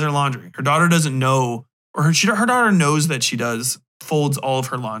and she does her laundry. Her daughter doesn't know, or her daughter knows that she folds all of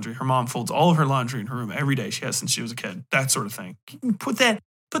her laundry. Her mom folds all of her laundry in her room every day. She has since she was a kid. That sort of thing. Put that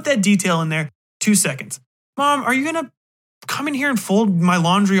detail in there. 2 seconds. Mom, are you going to come in here and fold my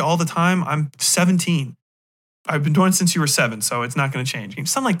laundry all the time? I'm 17. I've been doing it since you were 7, so it's not going to change.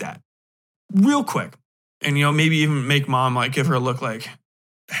 Something like that. Real quick. And, maybe even make mom like give her a look like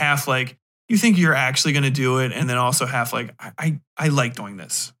half like, you think you're actually going to do it. And then also half like, I like doing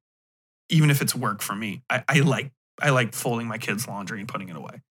this. Even if it's work for me. I like folding my kids' laundry and putting it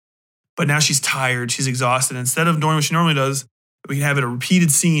away. But now she's tired. She's exhausted. Instead of doing what she normally does, we can have it a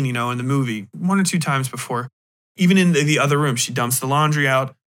repeated scene, in the movie 1 or 2 times before. Even in the other room, she dumps the laundry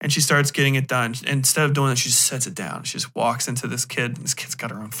out and she starts getting it done. And instead of doing that, she just sets it down. She just walks into this kid. And this kid's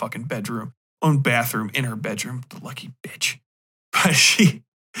got her own fucking bedroom, own bathroom in her bedroom. The lucky bitch. But she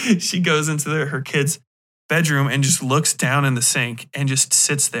goes into her kid's bedroom and just looks down in the sink and just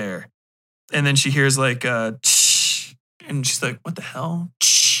sits there. And then she hears like shh, and she's like, "What the hell?"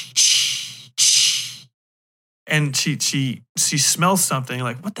 Shh, shh, shh. And she smells something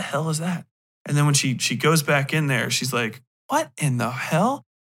like, "What the hell is that?" And then when she goes back in there, she's like, "What in the hell?"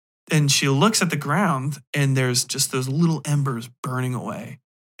 And she looks at the ground and there's just those little embers burning away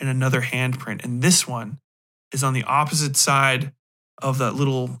and another handprint. And this one is on the opposite side of that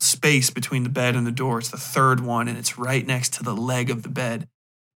little space between the bed and the door. It's the third one and it's right next to the leg of the bed.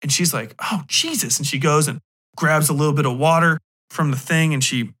 And she's like, "Oh, Jesus." And she goes and grabs a little bit of water from the thing and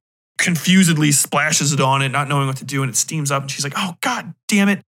she confusedly splashes it on it, not knowing what to do. And it steams up and she's like, "Oh, God damn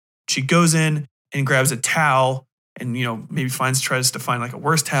it." She goes in and grabs a towel and, maybe tries to find like a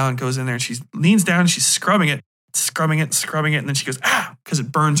worse towel and goes in there and she leans down and she's scrubbing it. And then she goes, because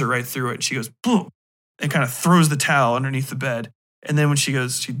it burns her right through it. And she goes, boom, and kind of throws the towel underneath the bed. And then when she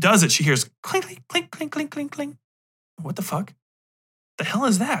does it, she hears clink, clink, clink, clink, clink, clink, clink. What the fuck? The hell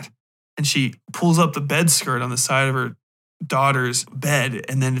is that? and she pulls up the bed skirt on the side of her daughter's bed,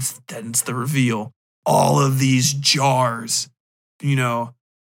 and then it's the reveal. All of these jars,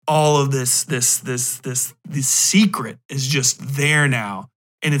 all of this secret is just there now.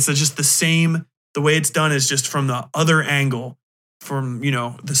 And it's just the same, the way it's done is just from the other angle. From,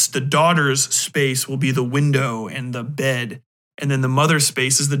 the daughter's space will be the window and the bed. And then the mother's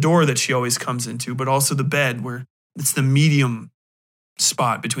space is the door that she always comes into, but also the bed where it's the medium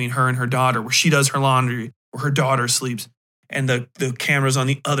spot between her and her daughter, where she does her laundry, where her daughter sleeps. And the camera's on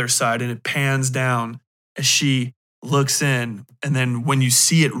the other side, and it pans down as she looks in. And then when you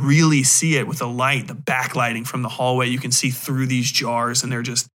really see it with the light, the backlighting from the hallway, you can see through these jars, and they're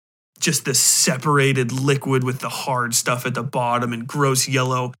just this separated liquid with the hard stuff at the bottom and gross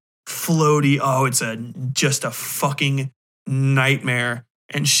yellow floaty. Oh, it's just a fucking nightmare.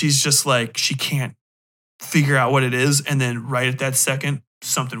 And she's just like, she can't figure out what it is. And then right at that second,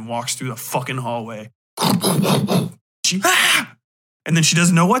 something walks through the fucking hallway. And then she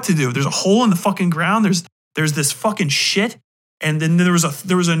doesn't know what to do. There's a hole in the fucking ground. There's this fucking shit. And then there was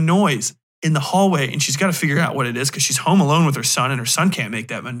a noise in the hallway, and she's got to figure out what it is because she's home alone with her son, and her son can't make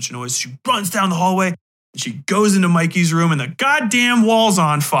that much noise. She runs down the hallway, and she goes into Mikey's room, and the goddamn wall's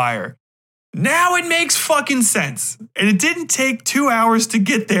on fire. Now it makes fucking sense. And it didn't take 2 hours to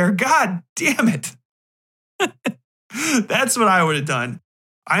get there. God damn it. That's what I would have done.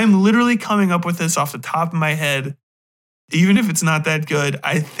 I am literally coming up with this off the top of my head. Even if it's not that good,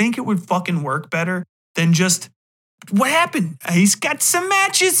 I think it would fucking work better than just, what happened? He's got some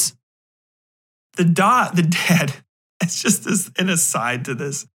matches. The dad, it's just an aside to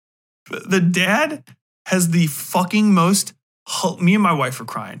this. The dad has the fucking most, me and my wife are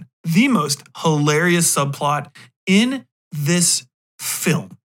crying, the most hilarious subplot in this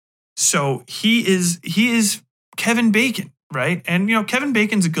film. So he is Kevin Bacon, right? And, Kevin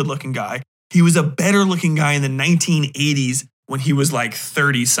Bacon's a good looking guy. He was a better looking guy in the 1980s when he was like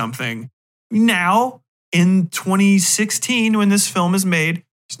 30 something. Now, in 2016, when this film is made,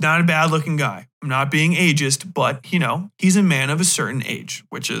 he's not a bad looking guy. I'm not being ageist, but, he's a man of a certain age,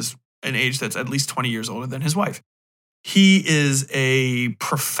 which is an age that's at least 20 years older than his wife. He is a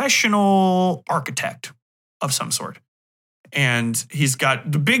professional architect of some sort. And he's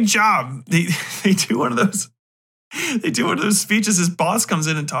got the big job. They do one of those. They do one of those speeches. His boss comes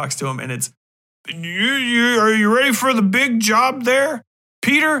in and talks to him, and it's, are you ready for the big job there,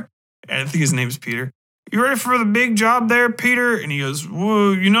 Peter? And I think his name's Peter. You ready for the big job there, Peter? And he goes,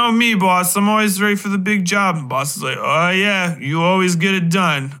 whoa, you know me, boss. I'm always ready for the big job. And boss is like, oh, yeah, you always get it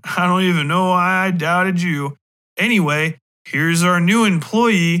done. I don't even know why I doubted you. Anyway, here's our new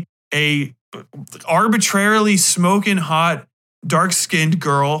employee, a arbitrarily smoking hot, dark-skinned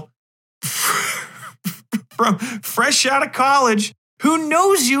girl from fresh out of college who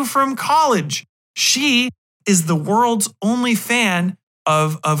knows you from college. She is the world's only fan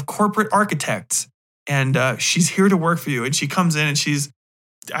of corporate architects. And she's here to work for you. And she comes in and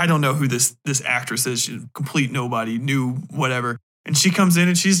I don't know who this actress is. She's a complete nobody, new whatever. And she comes in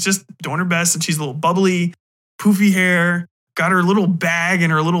and she's just doing her best. And she's a little bubbly, poofy hair, got her little bag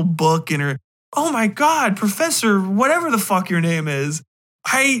and her little book and her, oh my God, Professor, whatever the fuck your name is.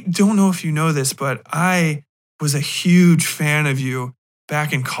 I don't know if you know this, but I was a huge fan of you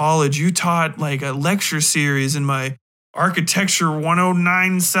back in college. You taught like a lecture series in my Architecture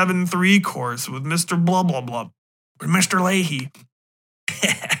 10973 course with Mr. Blah, blah, blah, or Mr. Leahy.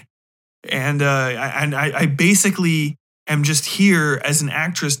 And I basically am just here as an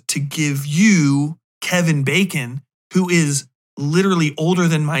actress to give you, Kevin Bacon, who is literally older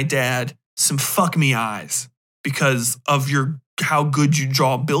than my dad, some fuck me eyes because of how good you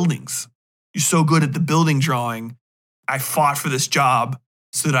draw buildings. You're so good at the building drawing. I fought for this job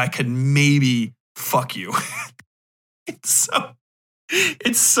so that I could maybe fuck you. It's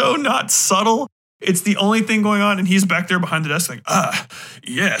so not subtle. It's the only thing going on, and he's back there behind the desk like,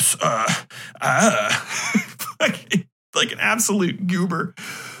 yes, like an absolute goober.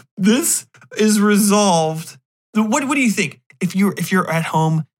 This is resolved. What do you think? If you're at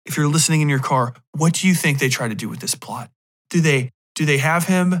home, if you're listening in your car, what do you think they try to do with this plot? Do they have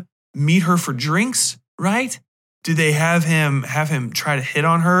him meet her for drinks, right? Do they have him try to hit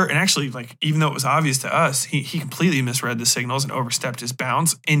on her? And actually, like, even though it was obvious to us, he completely misread the signals and overstepped his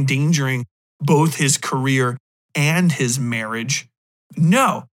bounds, endangering both his career and his marriage.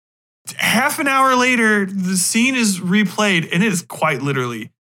 No. Half an hour later, the scene is replayed, and it is quite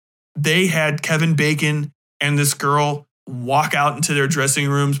literally, they had Kevin Bacon and this girl walk out into their dressing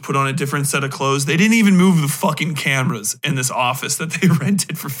rooms, put on a different set of clothes. They didn't even move the fucking cameras in this office that they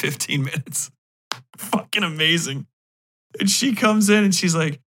rented for 15 minutes. Fucking amazing. And she comes in and she's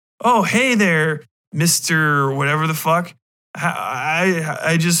like, oh, hey there, Mr. whatever the fuck.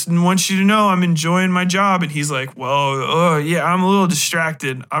 I just want you to know I'm enjoying my job. And he's like, well, oh yeah, I'm a little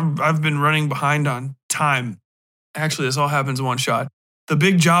distracted. I've been running behind on time. Actually, this all happens in one shot. The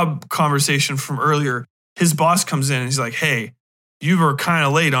big job conversation from earlier, his boss comes in and he's like, hey, you were kind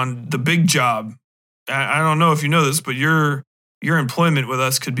of late on the big job. I don't know if you know this, but your employment with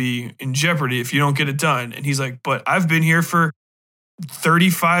us could be in jeopardy if you don't get it done. And he's like, but I've been here for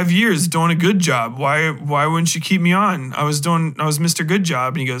 35 years doing a good job. Why wouldn't you keep me on? I was Mr. Good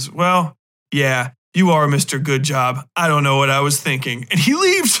Job. And he goes, well, yeah, you are Mr. Good Job. I don't know what I was thinking. And he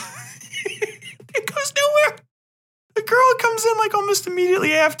leaves. It goes nowhere. The girl comes in like almost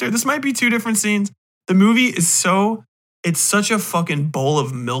immediately after. This might be two different scenes. The movie is it's such a fucking bowl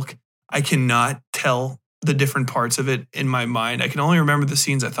of milk. I cannot tell the different parts of it in my mind. I can only remember the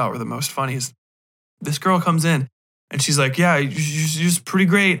scenes I thought were the most funniest. This girl comes in and she's like, yeah, you're just pretty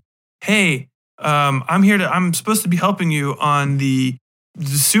great. Hey, I'm supposed to be helping you on the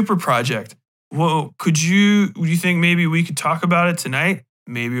super project. Well, do you think maybe we could talk about it tonight?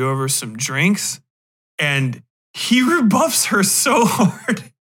 Maybe over some drinks? And he rebuffs her so hard.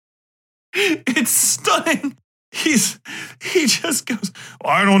 It's stunning. He just goes,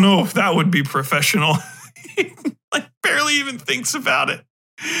 well, I don't know if that would be professional. He like barely even thinks about it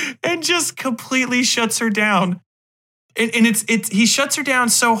and just completely shuts her down. And he shuts her down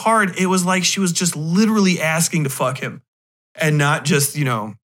so hard. It was like she was just literally asking to fuck him and not just,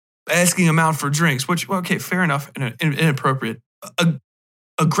 asking him out for drinks, which, well, okay, fair enough and inappropriate.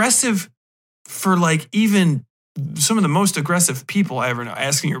 Aggressive for like even some of the most aggressive people I ever know,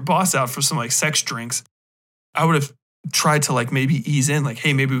 asking your boss out for some like sex drinks. I would have tried to like maybe ease in, like,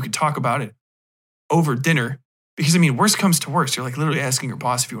 hey, maybe we could talk about it over dinner. Because I mean, worst comes to worst, you're like literally asking your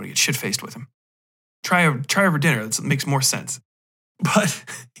boss if you want to get shit-faced with him. Try over dinner. That makes more sense. But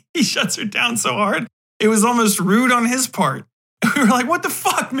he shuts her down so hard, it was almost rude on his part. We were like, what the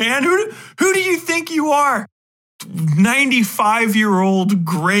fuck, man? Who do you think you are? 95-year-old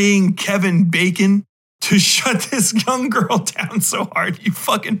graying Kevin Bacon to shut this young girl down so hard, you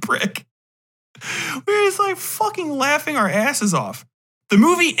fucking prick. We were just like fucking laughing our asses off. The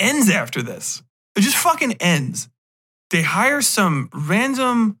movie ends after this. It just fucking ends. They hire some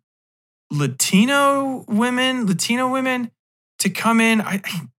random Latino women to come in.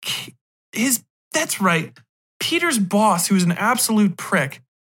 That's right. Peter's boss, who's an absolute prick,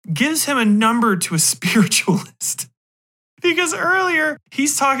 gives him a number to a spiritualist. Because earlier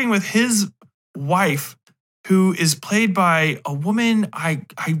he's talking with his wife, who is played by a woman I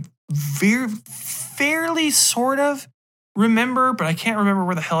very fairly sort of remember, but I can't remember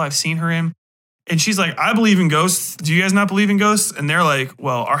where the hell I've seen her in. And she's like, I believe in ghosts. Do you guys not believe in ghosts? And they're like,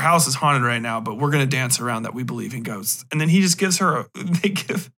 well, our house is haunted right now, but we're going to dance around that we believe in ghosts. And then he just gives her they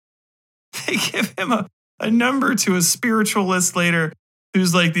give him a number to a spiritualist later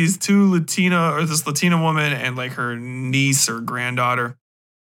who's like these two this Latina woman and like her niece or granddaughter.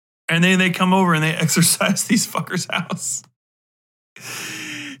 And then they come over and they exorcise these fuckers' house.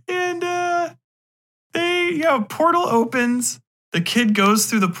 And portal opens. The kid goes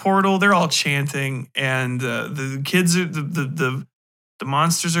through the portal. They're all chanting, and the kids are the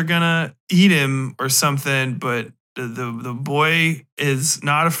monsters are gonna eat him or something. But the boy is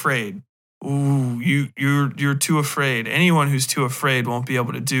not afraid. Ooh, you're too afraid. Anyone who's too afraid won't be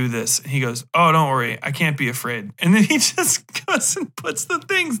able to do this. And he goes, oh, don't worry, I can't be afraid. And then he just goes and puts the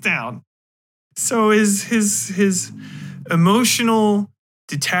things down. So his emotional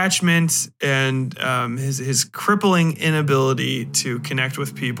detachment and his crippling inability to connect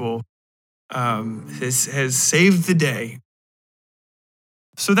with people has saved the day.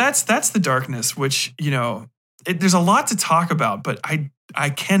 So that's the darkness, which, there's a lot to talk about, but I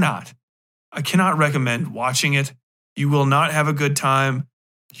cannot recommend watching it. You will not have a good time.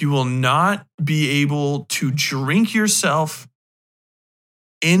 You will not be able to drink yourself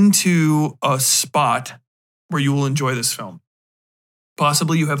into a spot where you will enjoy this film.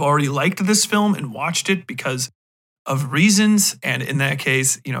 Possibly you have already liked this film and watched it because of reasons. And in that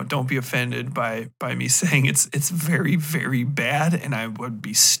case, don't be offended by me saying it's very, very bad. And I would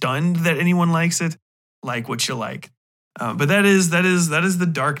be stunned that anyone likes it. Like what you like. But that is The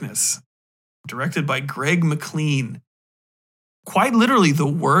Darkness, directed by Greg McLean. Quite literally the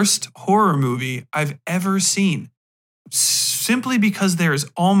worst horror movie I've ever seen. Simply because there's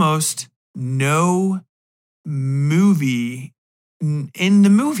almost no movie in the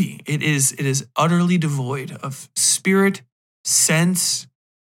movie. It is utterly devoid of spirit, sense,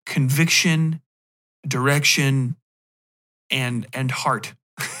 conviction, direction, and heart.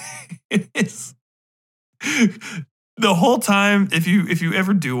 It is The whole time, if you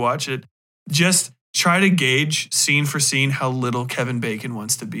ever do watch it, just try to gauge scene for scene how little Kevin Bacon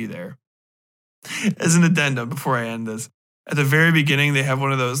wants to be there. As an addendum before I end this, at the very beginning, they have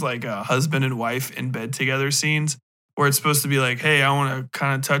one of those like husband and wife in bed together scenes where it's supposed to be like, hey, I want to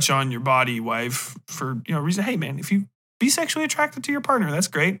kind of touch on your body, wife, for reason. Hey, man, if you be sexually attracted to your partner, that's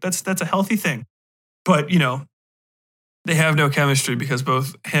great. That's a healthy thing. But they have no chemistry because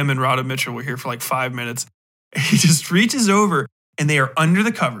both him and Rhoda Mitchell were here for like 5 minutes. He just reaches over and they are under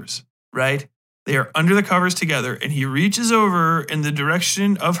the covers, right? They are under the covers together and he reaches over in the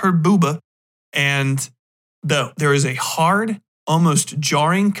direction of her booba and there is a hard, almost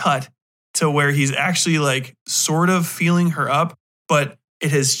jarring cut to where he's actually like sort of feeling her up, but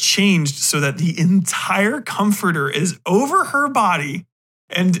it has changed so that the entire comforter is over her body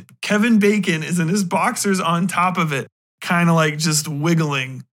and Kevin Bacon is in his boxers on top of it, kind of like just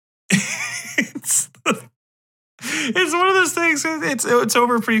wiggling. It's one of those things, it's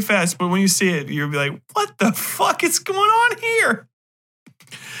over pretty fast, but when you see it, you'll be like, what the fuck is going on here?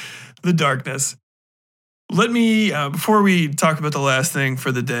 The darkness. Let me, before we talk about the last thing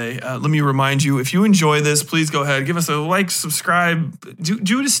for the day, let me remind you, if you enjoy this, please go ahead, give us a like, subscribe,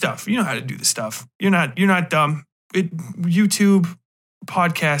 do the stuff. You know how to do the stuff. You're not dumb. YouTube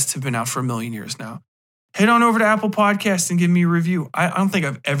podcasts have been out for 1 million years now. Head on over to Apple Podcasts and give me a review. I don't think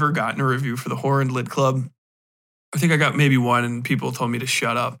I've ever gotten a review for the Horror and Lit Club. I think I got maybe one and people told me to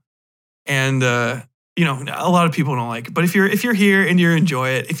shut up. And, a lot of people don't like it. But if you're here and you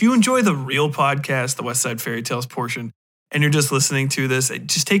enjoy it, if you enjoy the real podcast, the West Side Fairy Tales portion, and you're just listening to this,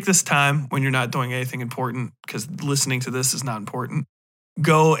 just take this time when you're not doing anything important, because listening to this is not important.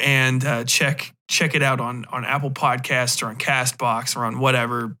 Go and check it out on Apple Podcasts or on CastBox or on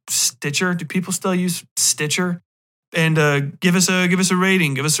whatever. Stitcher. Do people still use Stitcher? And give us a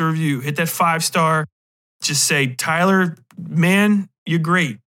rating, give us a review. Hit that 5-star. Just say, Tyler, man, you're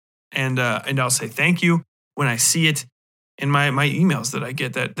great. And I'll say thank you when I see it in my emails that I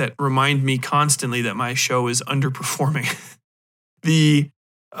get that remind me constantly that my show is underperforming. The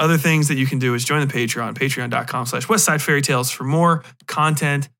other things that you can do is join the Patreon, patreon.com/westsidefairytales for more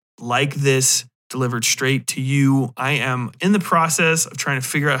content like this delivered straight to you. I am in the process of trying to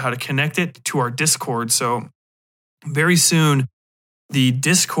figure out how to connect it to our Discord. So very soon, the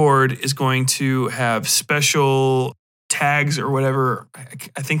Discord is going to have special tags or whatever.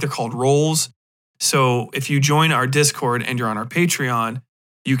 I think they're called roles. So if you join our Discord and you're on our Patreon,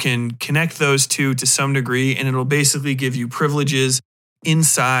 you can connect those two to some degree, and it'll basically give you privileges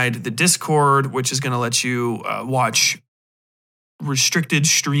inside the Discord, which is going to let you watch restricted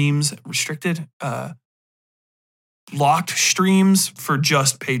streams, locked streams for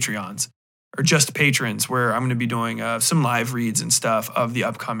just Patreons or just patrons, where I'm going to be doing some live reads and stuff of the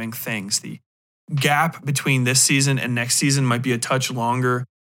upcoming things. The gap between this season and next season might be a touch longer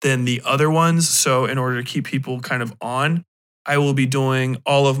than the other ones. So in order to keep people kind of on, I will be doing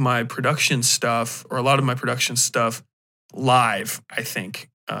all of my production stuff, or a lot of my production stuff, live, I think.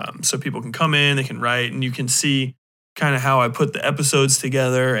 So people can come in, they can write, and you can see kind of how I put the episodes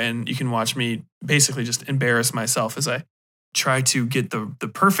together, and you can watch me basically just embarrass myself as I try to get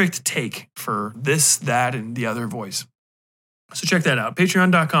the perfect take for this, that, and the other voice. So check that out,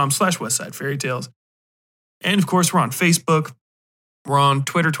 patreon.com/westsidefairytales. And of course, we're on Facebook. We're on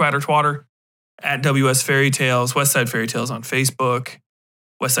Twitter, Twatter, at WS Fairytales, Westside Fairytales on Facebook,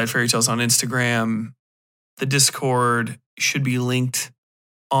 Westside Fairytales on Instagram. The Discord should be linked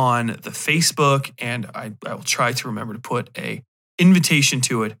on the Facebook, and I will try to remember to put a invitation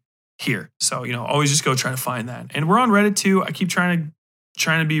to it here. So, always just go try to find that. And we're on Reddit too. I keep trying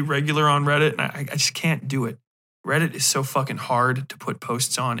to be regular on Reddit, and I just can't do it. Reddit is so fucking hard to put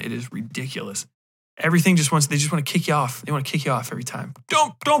posts on. It is ridiculous. Everything they just want to kick you off. They want to kick you off every time.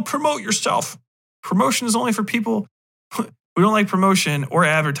 Don't promote yourself. Promotion is only for people who don't like promotion or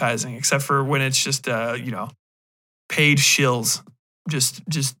advertising, except for when it's just paid shills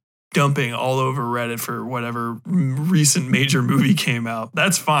just dumping all over Reddit for whatever recent major movie came out.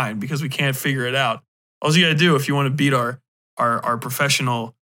 That's fine because we can't figure it out. All you got to do if you want to beat our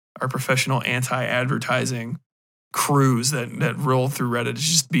professional anti-advertising crews that roll through Reddit is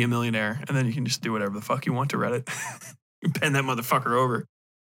just be a millionaire, and then you can just do whatever the fuck you want to Reddit. You pen that motherfucker over.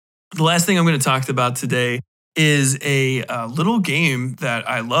 The last thing I'm going to talk about today is a little game that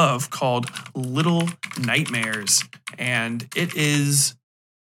I love called Little Nightmares, and it is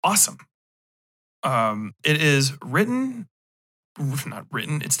awesome. It is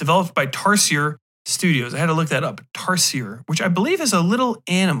it's developed by Tarsier Studios. I had to look that up. Tarsier, which I believe is a little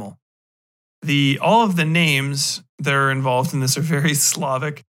animal. All of the names that are involved in this are very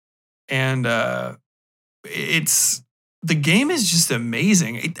Slavic, and it's the game is just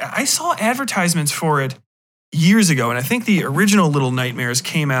amazing. I saw advertisements for it years ago, and I think the original Little Nightmares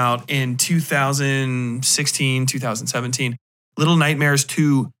came out in 2016, 2017. Little Nightmares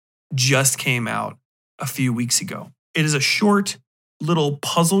 2 just came out a few weeks ago. It is a short little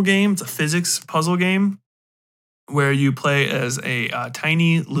puzzle game. It's a physics puzzle game where you play as a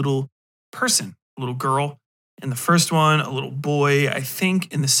tiny little person, a little girl. In the first one, a little boy. I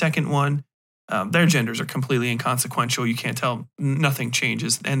think in the second one, their genders are completely inconsequential. You can't tell. Nothing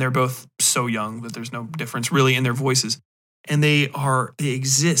changes. And they're both so young that there's no difference really in their voices. And they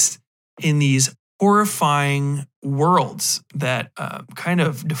exist in these horrifying worlds that kind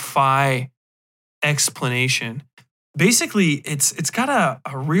of defy explanation. Basically, it's got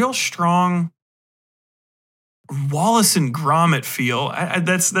a real strong Wallace and Gromit feel.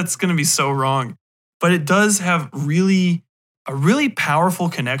 That's going to be so wrong. But it does have a really powerful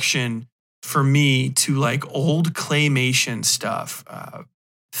connection for me to like old claymation stuff.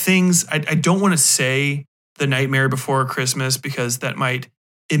 Things I don't want to say The Nightmare Before Christmas because that might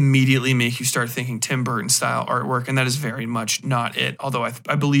immediately make you start thinking Tim Burton style artwork, and that is very much not it. Although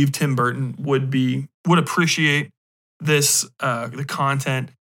I believe Tim Burton would appreciate this the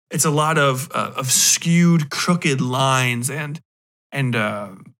content. It's a lot of skewed, crooked lines and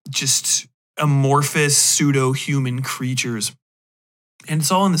just amorphous pseudo-human creatures. And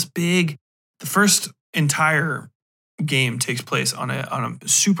it's all in this big, the first entire game takes place on a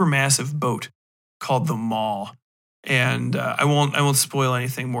super massive boat called the Mall. And I won't spoil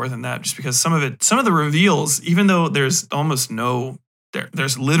anything more than that, just because some of the reveals, even though there's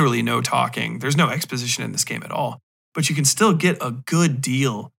there's literally no talking, there's no exposition in this game at all, but you can still get a good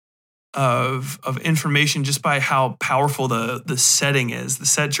deal of information just by how powerful the setting is, the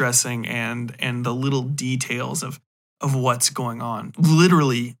set dressing and the little details of what's going on.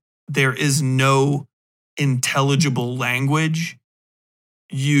 Literally, there is no intelligible language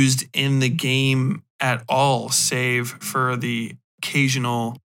used in the game at all, save for the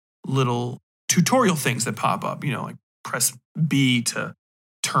occasional little tutorial things that pop up, like press B to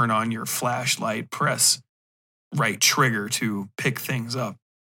turn on your flashlight, press right trigger to pick things up.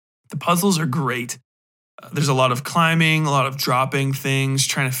 The puzzles are great. There's a lot of climbing, a lot of dropping things,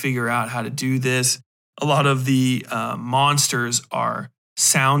 trying to figure out how to do this. A lot of the monsters are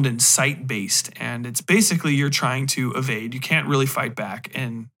sound and sight based, and it's basically you're trying to evade. You can't really fight back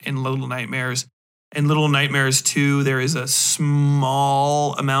in Little Nightmares. In Little Nightmares 2, there is a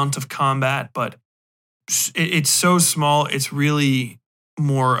small amount of combat, but it's so small, it's really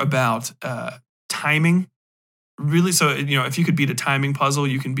more about timing. Really, so if you could beat a timing puzzle,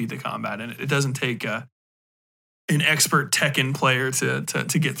 you can beat the combat, and it doesn't take an expert Tekken player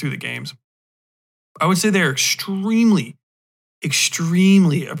to get through the games. I would say they're extremely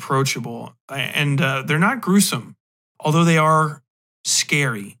approachable, and they're not gruesome, although they are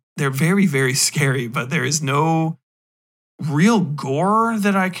scary. They're very, very scary, but there is no real gore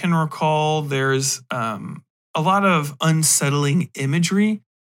that I can recall. There's a lot of unsettling imagery,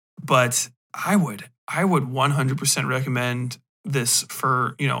 but I would 100% recommend this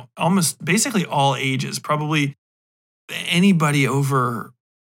for, almost basically all ages. Probably anybody over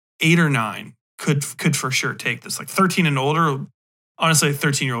 8 or 9 could for sure take this. Like 13 and older, honestly,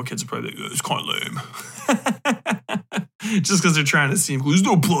 13-year-old kids are probably like, it's kind of lame. Just because they're trying to seem cool. There's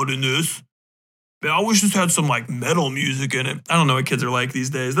no blood in this. Man, I wish this had some like metal music in it. I don't know what kids are like these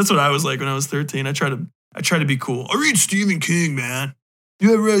days. That's what I was like when I was 13. I try to be cool. I read Stephen King, man.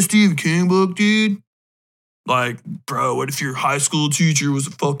 You ever read a Stephen King book, dude? Like, bro, what if your high school teacher was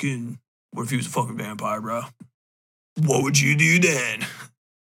what if he was a fucking vampire, bro? What would you do then?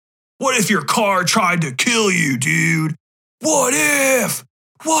 What if your car tried to kill you, dude? What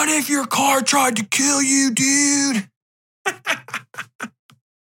if your car tried to kill you, dude?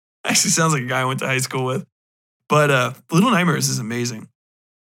 Actually sounds like a guy I went to high school with. But Little Nightmares is amazing.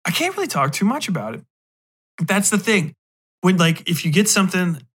 I can't really talk too much about it. That's the thing. When if you get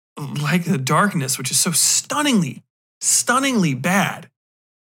something like The Darkness, which is so stunningly bad,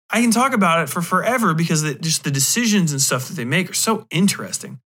 I can talk about it for forever because just the decisions and stuff that they make are so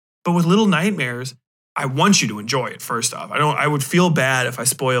interesting. But with Little Nightmares, I want you to enjoy it, first off. I would feel bad if I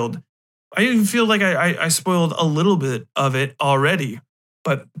spoiled. I even feel like I spoiled a little bit of it already,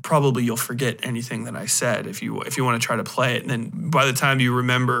 but probably you'll forget anything that I said if you want to try to play it. And then by the time you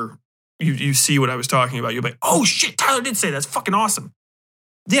remember, you see what I was talking about, you'll be like, oh shit, Tyler did say that. That's fucking awesome.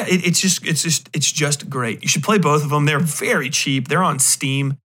 Yeah, it's just great. You should play both of them. They're very cheap. They're on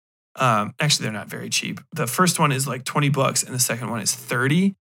Steam. Actually, they're not very cheap. The first one is like $20 and the second one is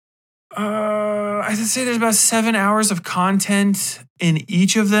 $30. I'd say there's about 7 hours of content in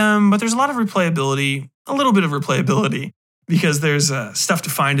each of them, but there's a lot of replayability, a little bit of replayability, because there's stuff to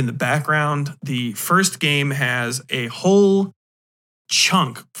find in the background. The first game has a whole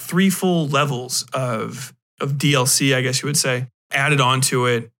chunk, 3 full levels of DLC, I guess you would say, added onto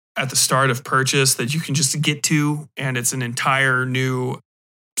it at the start of purchase that you can just get to, and it's an entire new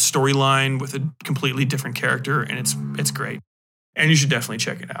storyline with a completely different character, and it's great. And you should definitely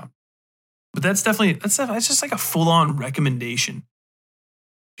check it out. But that's just like a full-on recommendation.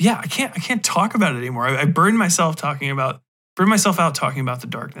 Yeah, I can't talk about it anymore. I burned myself out talking about The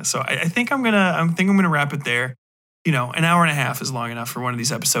Darkness. So I think I'm gonna wrap it there. You know, an hour and a half is long enough for one of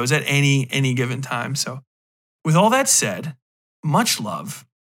these episodes at any given time. So with all that said, much love.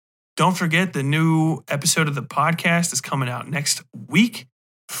 Don't forget the new episode of the podcast is coming out next week,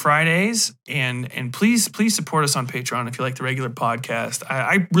 Fridays, and please support us on Patreon if you like the regular podcast.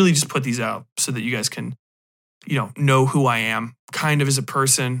 I really just put these out so that you guys can, know who I am kind of as a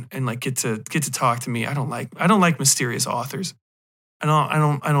person and like get to talk to me. I don't like mysterious authors. I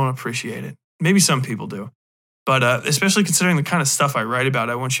don't appreciate it. Maybe some people do, but especially considering the kind of stuff I write about,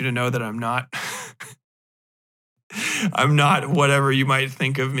 I want you to know that I'm not I'm not whatever you might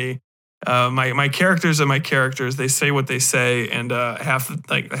think of me. My characters are my characters. They say what they say, and half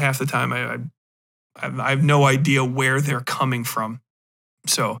the time I have no idea where they're coming from.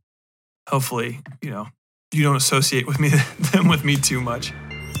 So hopefully, you don't associate them with me too much.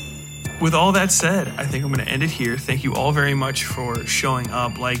 With all that said, I think I'm going to end it here. Thank you all very much for showing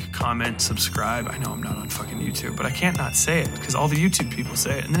up. Like, comment, subscribe. I know I'm not on fucking YouTube, but I can't not say it because all the YouTube people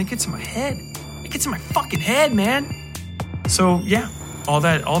say it, and then it gets in my head. It gets in my fucking head, man. So yeah, all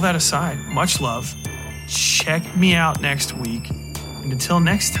that aside, much love. Check me out next week. And until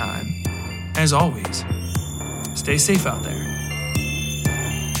next time, as always, stay safe out there.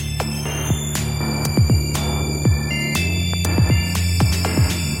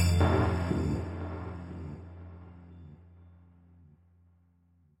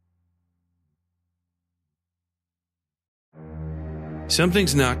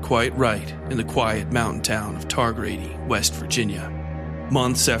 Something's not quite right in the quiet mountain town of Targrady, West Virginia.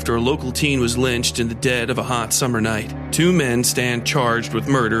 Months after a local teen was lynched in the dead of a hot summer night, 2 men stand charged with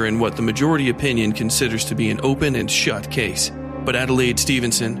murder in what the majority opinion considers to be an open and shut case. But Adelaide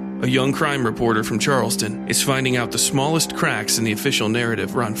Stevenson, a young crime reporter from Charleston, is finding out the smallest cracks in the official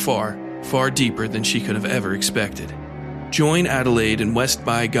narrative run far, far deeper than she could have ever expected. Join Adelaide in West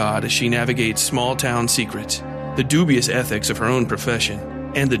by God as she navigates small-town secrets, the dubious ethics of her own profession,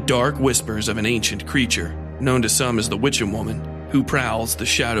 and the dark whispers of an ancient creature, known to some as the Witchem Woman, who prowls the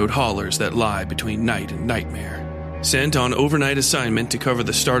shadowed hollers that lie between night and nightmare. Sent on overnight assignment to cover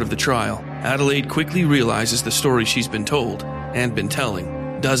the start of the trial, Adelaide quickly realizes the story she's been told, and been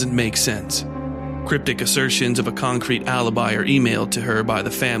telling, doesn't make sense. Cryptic assertions of a concrete alibi are emailed to her by the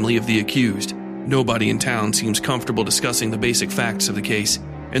family of the accused. Nobody in town seems comfortable discussing the basic facts of the case,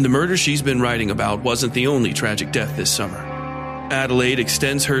 and the murder she's been writing about wasn't the only tragic death this summer. Adelaide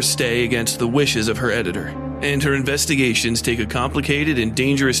extends her stay against the wishes of her editor, and her investigations take a complicated and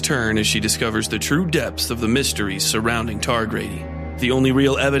dangerous turn as she discovers the true depths of the mysteries surrounding Targrady. The only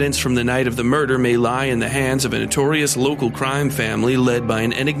real evidence from the night of the murder may lie in the hands of a notorious local crime family led by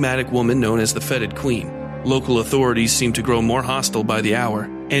an enigmatic woman known as the Fetid Queen. Local authorities seem to grow more hostile by the hour,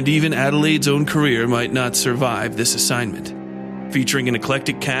 and even Adelaide's own career might not survive this assignment. Featuring an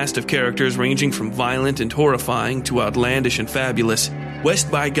eclectic cast of characters ranging from violent and horrifying to outlandish and fabulous, West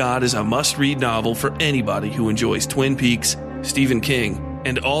by God is a must-read novel for anybody who enjoys Twin Peaks, Stephen King,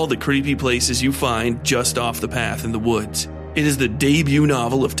 and all the creepy places you find just off the path in the woods. It is the debut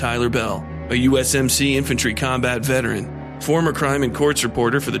novel of Tyler Bell, a USMC infantry combat veteran, former crime and courts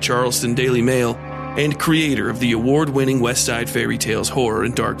reporter for the Charleston Daily Mail, and creator of the award-winning West Side Fairy Tales horror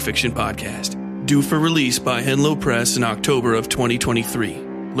and dark fiction podcast. Due for release by Henlow Press in October of 2023.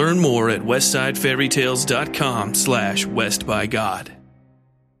 Learn more at westsidefairytales.com/westbygod.